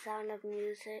the Sound of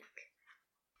Music.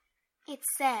 It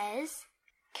says,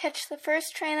 Catch the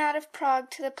first train out of Prague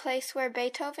to the place where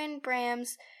Beethoven,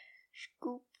 Brahms,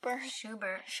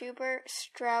 Schubert,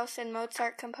 Strauss, and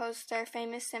Mozart composed their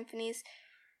famous symphonies,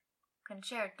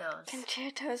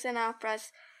 concertos, and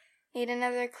operas. Need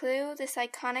another clue? This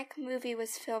iconic movie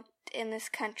was filmed in this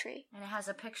country. And it has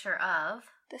a picture of...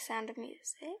 The Sound of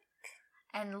Music.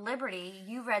 And Liberty,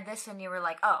 you read this and you were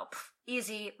like, oh,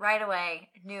 easy, right away,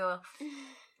 knew.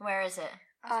 Where is it?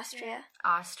 Austria.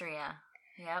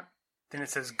 Yep. Then it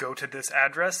says, go to this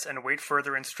address and await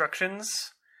further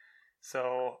instructions.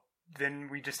 So then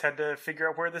we just had to figure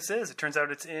out where this is. It turns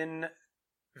out it's in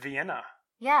Vienna.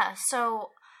 Yeah, so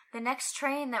the next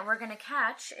train that we're going to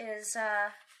catch is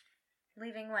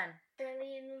leaving when?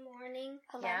 early in the morning.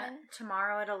 11. Yeah,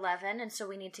 tomorrow at 11, and so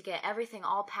we need to get everything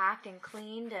all packed and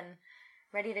cleaned and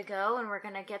ready to go, and we're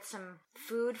going to get some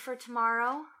food for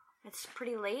tomorrow. It's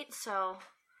pretty late, so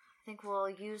I think we'll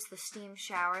use the steam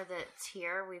shower that's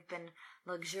here. We've been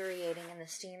luxuriating in the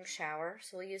steam shower,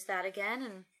 so we'll use that again.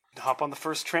 And Hop on the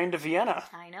first train to Vienna.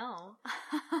 I know.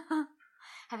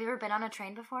 Have you ever been on a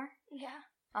train before? Yeah.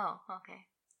 Oh, okay.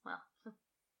 Well.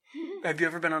 Have you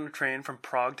ever been on a train from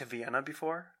Prague to Vienna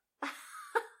before?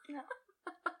 No.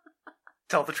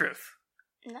 Tell the truth.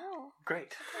 No.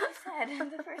 Great. That's what I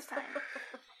said the first time.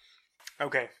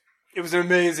 Okay. It was an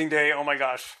amazing day. Oh my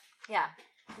gosh. Yeah.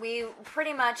 We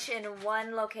pretty much in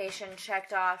one location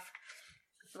checked off,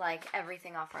 like,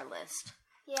 everything off our list.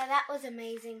 Yeah, that was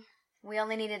amazing. We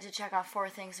only needed to check off 4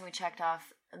 things, and we checked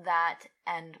off that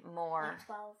and more.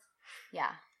 12.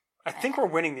 Yeah. I think we're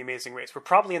winning the Amazing Race. We're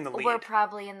probably in the lead. We're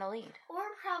probably in the lead. Or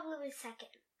probably second.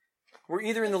 We're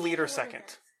either in the lead or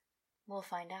second. We'll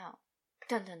find out.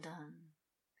 Dun dun dun.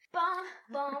 Bum,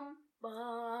 bum,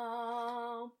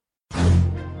 bum.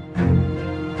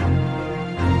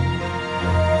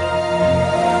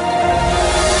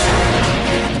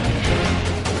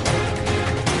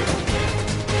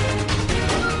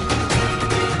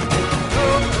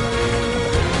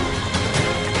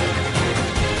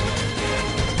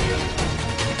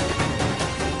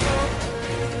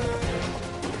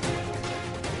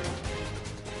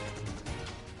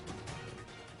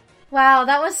 Wow,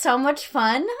 that was so much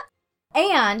fun.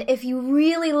 And if you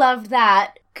really loved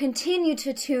that, continue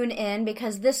to tune in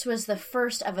because this was the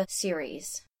first of a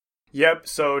series. Yep,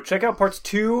 so check out parts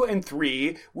 2 and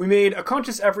 3. We made a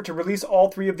conscious effort to release all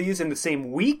 3 of these in the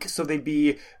same week, so they'd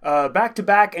be back to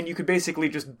back, and you could basically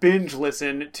just binge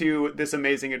listen to this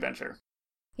amazing adventure.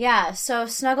 Yeah, so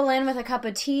snuggle in with a cup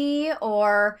of tea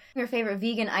or your favorite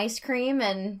vegan ice cream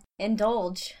and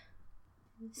indulge.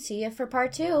 See you for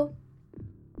part 2.